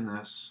convicted in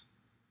this,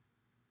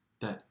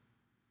 that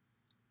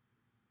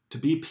to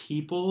be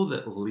people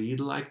that lead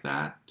like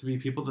that, to be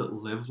people that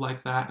live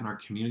like that in our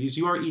communities,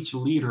 you are each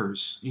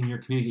leaders in your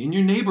community. In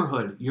your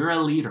neighborhood, you're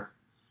a leader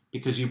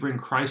because you bring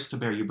Christ to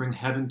bear. You bring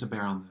heaven to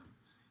bear on them.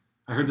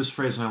 I heard this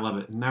phrase and I love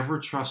it. Never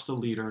trust a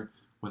leader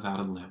without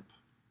a limp.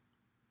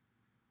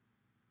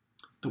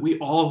 That we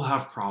all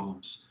have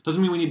problems.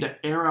 Doesn't mean we need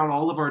to air out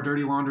all of our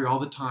dirty laundry all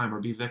the time or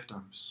be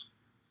victims.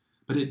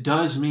 But it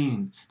does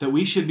mean that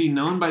we should be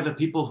known by the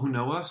people who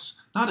know us,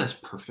 not as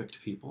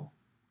perfect people,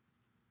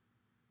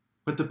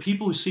 but the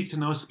people who seek to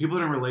know us, the people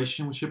that are in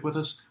relationship with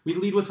us. We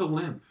lead with a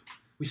limp.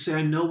 We say,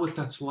 I know what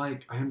that's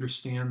like. I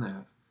understand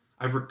that.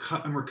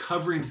 I'm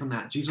recovering from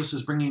that. Jesus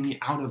is bringing me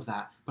out of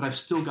that, but I've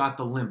still got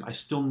the limp. I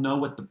still know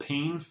what the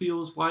pain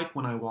feels like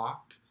when I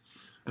walk,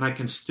 and I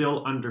can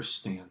still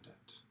understand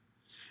it.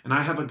 And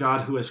I have a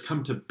God who has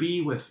come to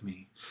be with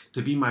me,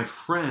 to be my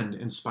friend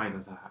in spite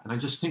of that. And I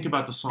just think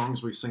about the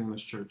songs we sing in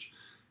this church.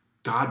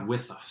 God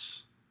with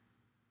us.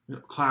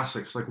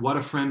 Classics like What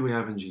a Friend We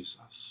Have in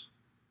Jesus.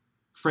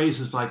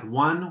 Phrases like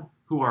one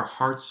who our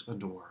hearts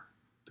adore,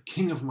 the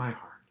King of my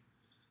heart,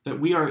 that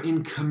we are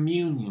in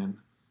communion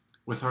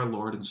with our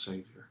Lord and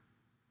Savior,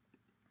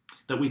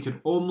 that we could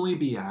only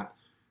be at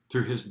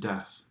through his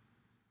death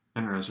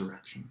and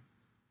resurrection.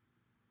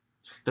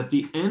 That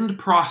the end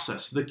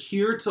process, the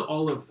cure to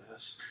all of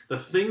this, the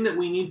thing that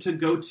we need to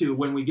go to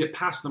when we get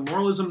past the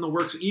moralism, the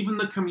works, even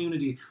the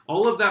community,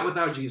 all of that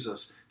without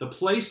Jesus, the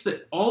place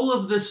that all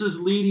of this is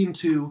leading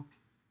to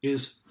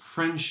is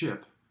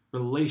friendship,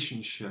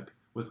 relationship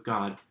with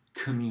God,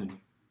 communion.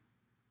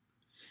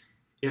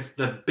 If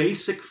the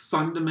basic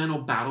fundamental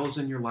battles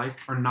in your life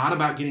are not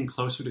about getting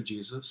closer to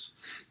Jesus,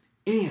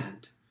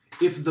 and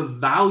if the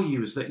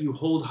values that you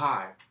hold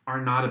high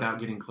are not about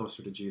getting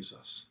closer to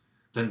Jesus,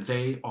 then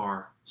they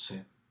are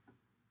sin.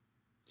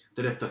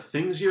 That if the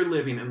things you're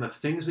living and the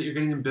things that you're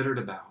getting embittered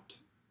about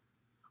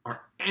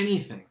are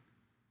anything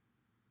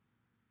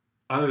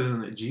other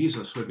than that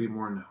Jesus would be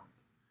more known,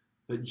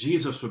 that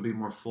Jesus would be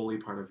more fully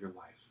part of your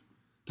life,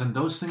 then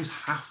those things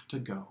have to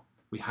go.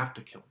 We have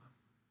to kill them.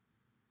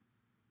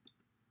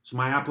 So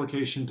my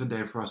application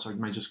today for us,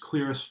 my just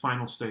clearest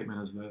final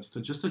statement is this, to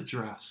just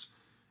address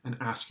and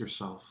ask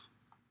yourself,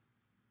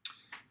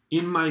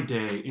 in my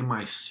day, in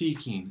my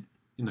seeking,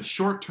 in the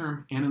short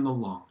term and in the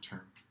long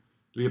term,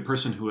 to be a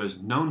person who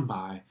is known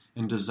by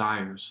and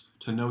desires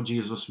to know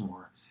Jesus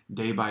more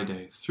day by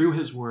day, through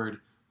his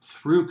word,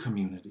 through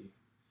community,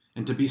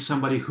 and to be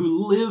somebody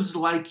who lives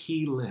like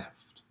he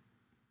lived.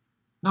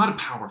 Not a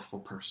powerful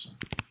person,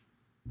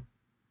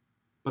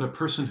 but a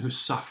person who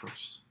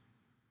suffers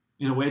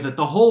in a way that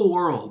the whole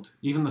world,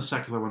 even the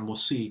secular one, will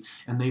see,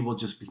 and they will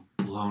just be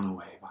blown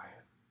away by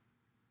it.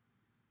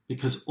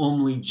 Because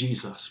only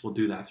Jesus will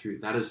do that through you.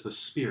 That is the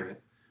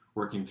Spirit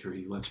working through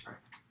you. Let's pray.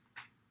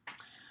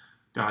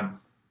 God,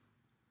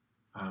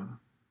 I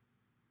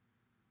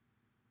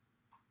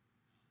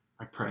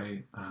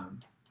pray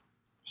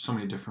so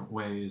many different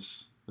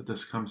ways that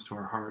this comes to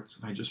our hearts.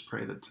 And I just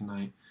pray that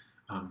tonight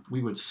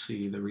we would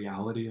see the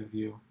reality of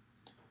you,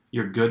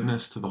 your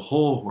goodness to the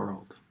whole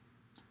world,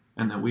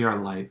 and that we are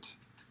light.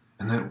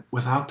 And that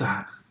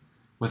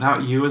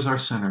without you as our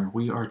center,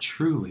 we're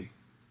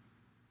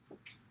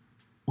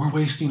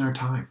wasting our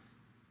time.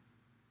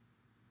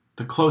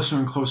 The closer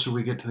and closer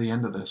we get to the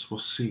end of this, we'll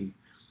see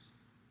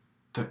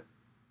that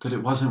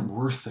it wasn't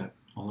worth it,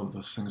 all of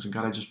those things. And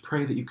God, I just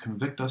pray that you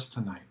convict us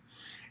tonight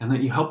and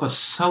that you help us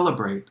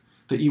celebrate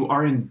that you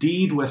are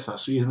indeed with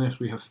us, even if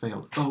we have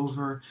failed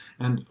over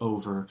and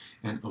over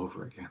and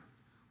over again.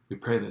 We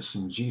pray this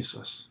in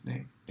Jesus'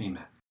 name.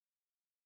 Amen.